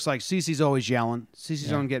outside it looks like CC's always yelling. CC's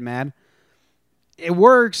don't get mad. It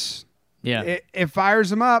works. Yeah. It fires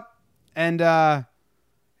him up. And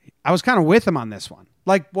I was kind of with him on this one.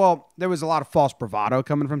 There was a lot of false bravado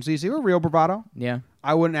coming from CC. Or real bravado. Yeah.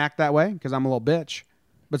 I wouldn't act that way because I'm a little bitch.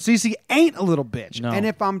 But CC ain't a little bitch. No. And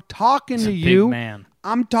if I'm talking He's to a big you, man.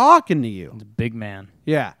 I'm talking to you. He's a big man.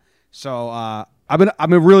 Yeah. So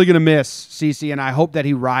I'm really gonna miss CC, and I hope that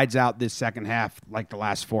he rides out this second half like the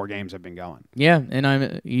last 4 games have been going. Yeah,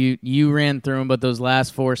 and you ran through them, but those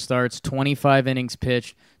last 4 starts, 25 innings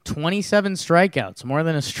pitched, 27 strikeouts, more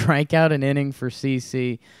than a strikeout an inning for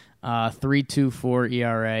CC, 3.24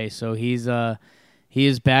 ERA. So he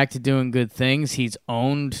is back to doing good things. He's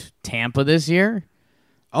owned Tampa this year.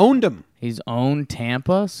 Owned him. He's owned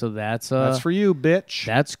Tampa, so that's for you, bitch.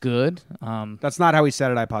 That's good. That's not how he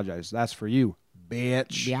said it. I apologize. That's for you,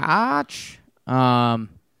 bitch. Biatch.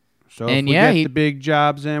 So And if we yeah, get he- the big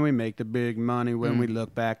jobs and we make the big money, when we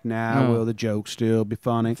look back now, will the jokes still be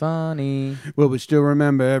funny? Funny. Will we still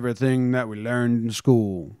remember everything that we learned in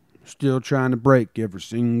school? Still trying to break every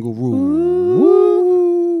single rule.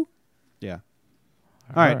 Woo. Yeah.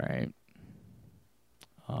 All right.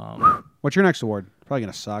 What's your next award? Probably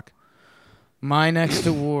gonna suck. My next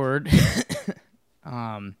award,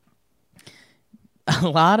 a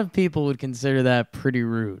lot of people would consider that pretty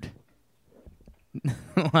rude.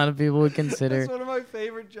 A lot of people would consider. That's one of my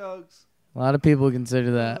favorite jokes. A lot of people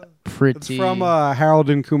consider that pretty It's from Harold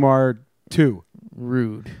and Kumar 2.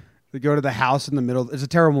 rude. They go to the house in the middle. It's a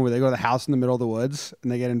terrible movie. They go to the house in the middle of the woods,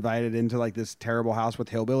 and they get invited into like this terrible house with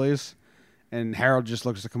hillbillies. And Harold just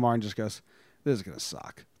looks at Kumar and just goes, "This is gonna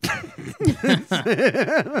suck."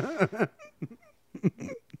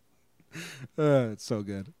 It's so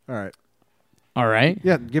good. All right. All right.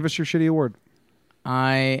 Yeah, give us your shitty award.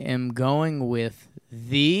 I am going with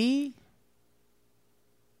the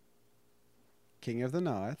King of the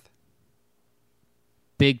North.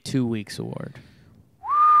 Big 2 Weeks Award.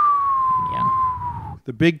 Yeah.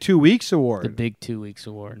 The Big 2 Weeks Award. The Big 2 Weeks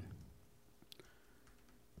Award.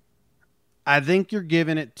 I think you're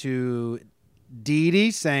giving it to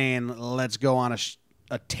Didi saying, let's go on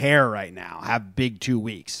a tear right now. Have big 2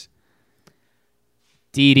 weeks.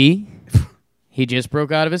 Didi, he just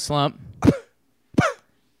broke out of his slump.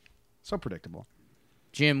 So predictable.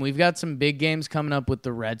 Jim, we've got some big games coming up with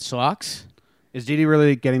the Red Sox. Is Didi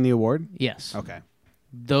really getting the award? Yes. Okay.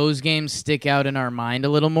 Those games stick out in our mind a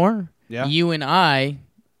little more. Yeah. You and I,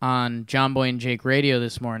 on John Boy and Jake Radio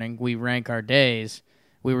this morning, we rank our days.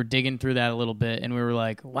 We were digging through that a little bit, and we were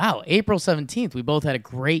like, wow, April 17th, we both had a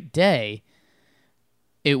great day.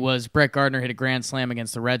 It was Brett Gardner hit a grand slam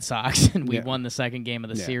against the Red Sox, and we won the second game of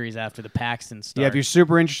the series after the Paxton start. Yeah, if you're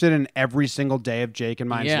super interested in every single day of Jake and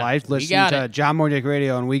mine's life, listen to John Boy and Jake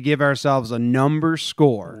Radio, and we give ourselves a number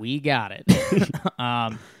score. We got it.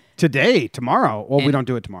 Today, tomorrow. Well, we don't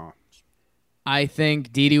do it tomorrow. I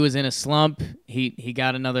think Didi was in a slump. He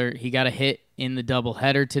got a hit in the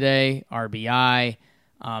doubleheader today, RBI.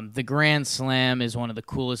 The Grand Slam is one of the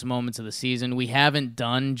coolest moments of the season. We haven't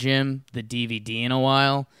done, Jim, the DVD in a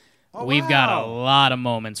while. We've got a lot of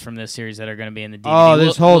moments from this series that are going to be in the DVD. Oh,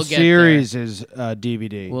 this whole series is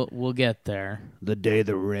DVD. We'll get there. The day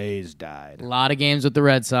the Rays died. A lot of games with the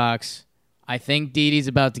Red Sox. I think Didi's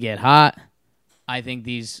about to get hot. I think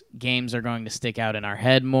these games are going to stick out in our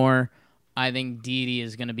head more. I think Didi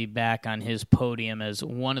is going to be back on his podium as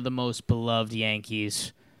one of the most beloved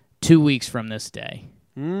Yankees 2 weeks from this day.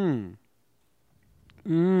 Singing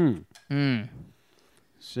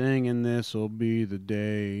this'll be the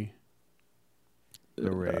day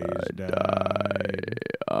the Rays died.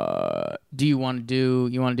 Do you want to do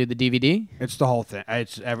the DVD? It's the whole thing.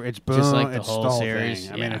 It's boom. Just like the it's whole series.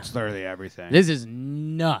 Thing. I mean, it's literally everything. This is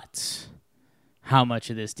nuts. How much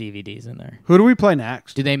of this DVD's in there? Who do we play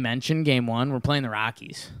next? Do they mention Game 1? We're playing the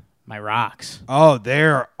Rockies. My Rocks. Oh, they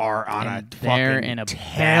are on they're fucking in a bad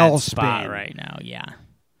tailspin spot right now. Yeah.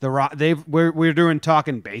 We're doing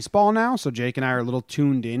talking baseball now, so Jake and I are a little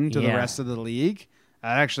tuned in to the rest of the league.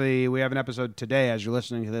 Actually, we have an episode today as you're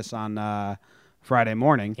listening to this on Friday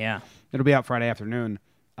morning. Yeah. It'll be out Friday afternoon.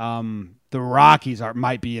 The Rockies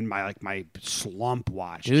might be in my slump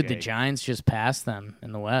watch. Dude, Jake. the Giants just passed them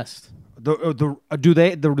in the West. Do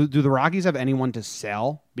the Rockies have anyone to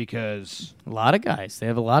sell? Because A lot of guys. They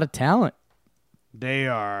have a lot of talent. they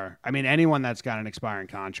are. I mean, anyone that's got an expiring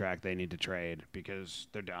contract, they need to trade because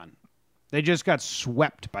they're done. They just got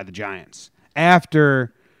swept by the Giants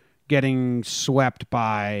after getting swept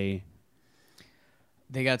by.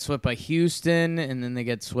 They got swept by Houston, and then they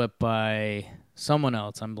get swept by someone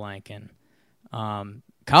else. I'm blanking.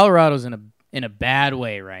 Colorado's in a bad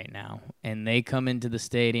way right now, and they come into the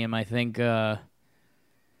stadium. I think.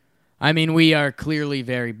 I mean, we are clearly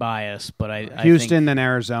very biased, but I Houston, think, then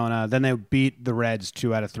Arizona, then they beat the Reds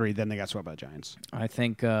 2 out of 3. Then they got swept by the Giants. I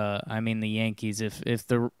think. I mean, the Yankees. If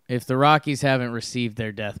the Rockies haven't received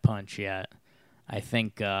their death punch yet, I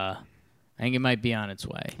think it might be on its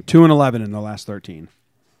way. 2-11 in the last 13.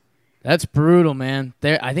 That's brutal, man.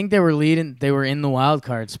 I think they were leading. They were in the wild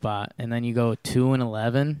card spot, and then you go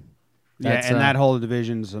 2-11. Yeah, and that whole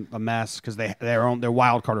division's a mess because they're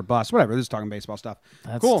wild card or bust. Whatever. This is talking baseball stuff.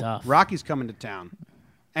 That's cool. tough. Rockies coming to town,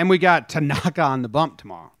 and we got Tanaka on the bump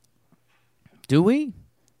tomorrow. Do we?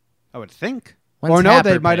 I would think. When's Or no, Happer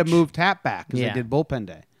they might have pitch? moved Hap back because Yeah. they did bullpen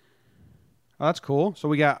day. Oh, that's cool. So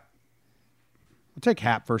we'll take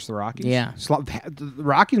Hap versus the Rockies. Yeah. The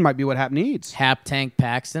Rockies might be what Hap needs. Hap Tank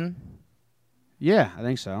Paxton. Yeah, I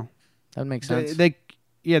think so. That makes sense.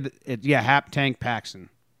 Hap, Tank, Paxton.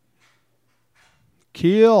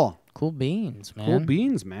 Keel. Cool beans, man. Cool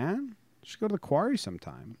beans, man. Should go to the quarry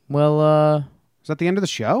sometime. Well, Is that the end of the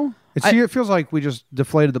show? It feels like we just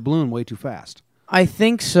deflated the balloon way too fast. I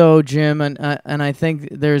think so, Jim, and I think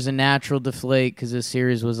there's a natural deflate because this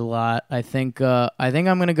series was a lot. I think I'm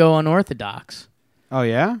gonna go unorthodox. Oh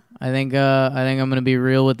yeah? I think I'm gonna be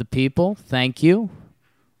real with the people. Thank you.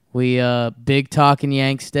 We big talking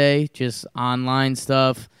Yanks Day, just online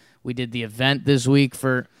stuff. We did the event this week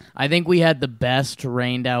I think we had the best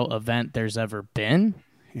rained out event there's ever been.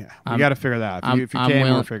 Yeah, we got to figure that out. If you can,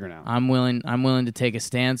 we'll figure it out. I'm willing to take a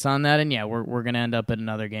stance on that, and yeah, we're gonna end up at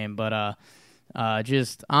another game, but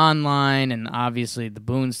just online and obviously the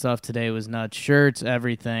Boone stuff today was nuts. Shirts,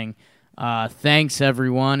 everything. Thanks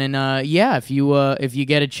everyone, and yeah, if you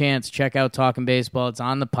get a chance, check out Talking Baseball. It's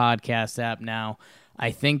on the podcast app now.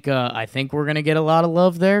 I think we're gonna get a lot of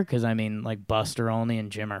love there because I mean, like Buster Olney and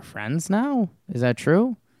Jim are friends now. Is that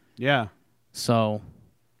true? Yeah. So.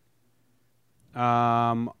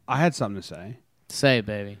 I had something to say. Say it,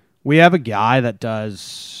 baby. We have a guy that does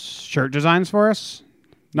shirt designs for us.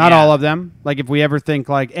 Not all of them. Like, if we ever think,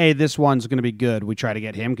 like, hey, this one's going to be good, we try to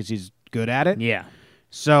get him because he's good at it. Yeah.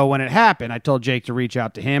 So when it happened, I told Jake to reach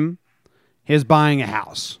out to him. He's buying a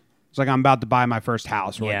house. It's like, I'm about to buy my first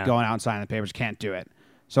house. We're like going out and signing the papers. Can't do it.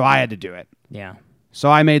 So I had to do it. Yeah. So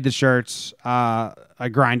I made the shirts. I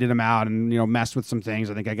grinded them out and, messed with some things.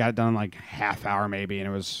 I think I got it done in like half hour maybe, and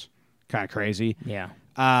it was kind of crazy. Yeah.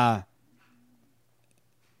 Our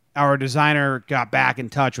designer got back in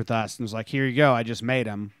touch with us and was like, here you go. I just made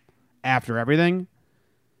them after everything.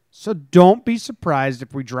 So don't be surprised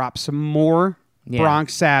if we drop some more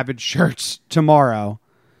Bronx Savage shirts tomorrow.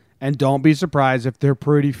 And don't be surprised if they're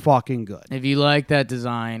pretty fucking good. If you like that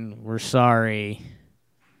design, we're sorry.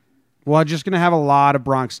 Well, I'm just going to have a lot of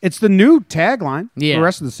Bronx. It's the new tagline for Yeah. the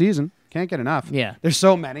rest of the season. Can't get enough. Yeah. There's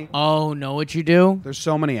so many. Oh, know what you do? There's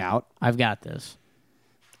so many out. I've got this.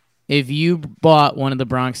 If you bought one of the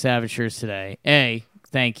Bronx Savage shirts today, A,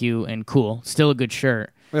 thank you, and cool. Still a good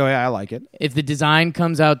shirt. Oh, yeah, I like it. If the design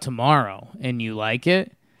comes out tomorrow and you like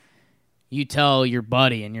it, you tell your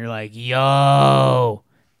buddy and you're like, yo,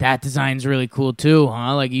 that design's really cool too,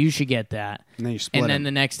 huh? Like, you should get that. And then you split And then them.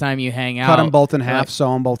 the next time you hang out. Cut them both in half, like,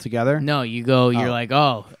 sew them both together. No, you go, you're like,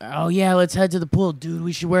 oh, yeah, let's head to the pool. Dude,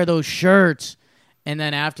 we should wear those shirts. And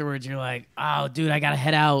then afterwards, you're like, oh, dude, I got to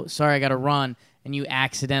head out. Sorry, I got to run. And you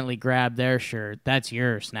accidentally grab their shirt. That's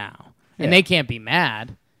yours now. Yeah. And they can't be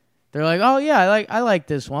mad. They're like, oh, yeah, I like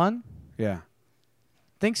this one. Yeah.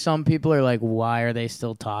 I think some people are like, why are they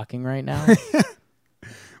still talking right now?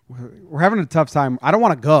 We're having a tough time. I don't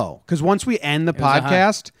want to go because once we end the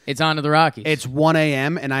podcast, It's on to the Rockies. it's 1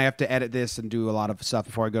 a.m. and I have to edit this and do a lot of stuff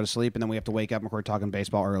before I go to sleep. And then we have to wake up and we're talking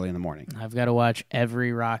baseball early in the morning. I've got to watch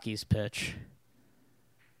every Rockies pitch.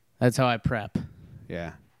 That's how I prep.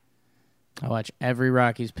 Yeah. I watch every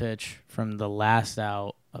Rockies pitch from the last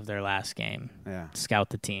out of their last game. Yeah. Scout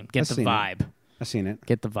the team. Get I've the seen it. vibe. I've seen it.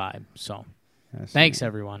 Get the vibe. So, I've seen thanks, it.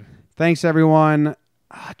 everyone. Thanks, everyone.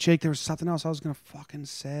 Jake, there was something else I was going to fucking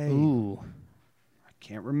say. Ooh. I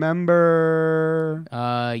can't remember.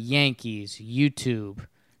 Yankees, YouTube.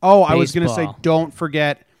 Oh, I was going to say, Baseball. don't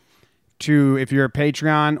forget to, if you're a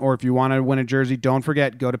Patreon or if you want to win a jersey, don't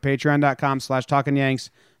forget, go to patreon.com/talkingyanks.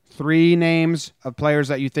 3 names of players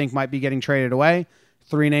that you think might be getting traded away.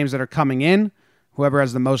 3 names that are coming in. Whoever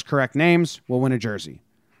has the most correct names will win a jersey.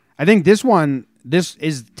 I think this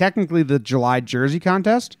is technically the July jersey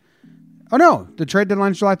contest. Oh, no. The trade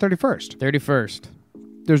deadline is July 31st. 31st.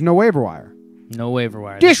 There's no waiver wire. No waiver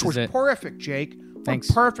wire. This This was is it. perfect, Jake.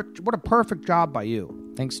 Thanks. What a perfect job by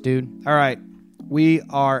you. Thanks, dude. All right. We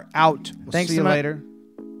are out. We'll Thanks see to you my- later.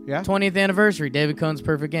 Yeah? 20th anniversary, David Cohn's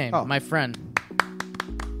perfect game. Oh. My friend.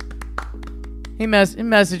 He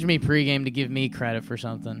messaged me pregame to give me credit for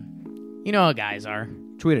something. You know how guys are.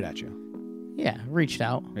 Tweeted at you. Yeah, reached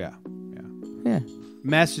out. Yeah. Yeah.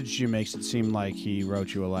 Messaged you makes it seem like he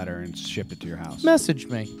wrote you a letter and shipped it to your house. Messaged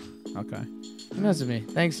me. Okay. Messaged me.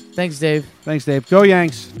 Thanks, Dave. Thanks, Dave. Go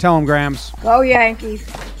Yanks. Tell him, Grams. Go Yankees.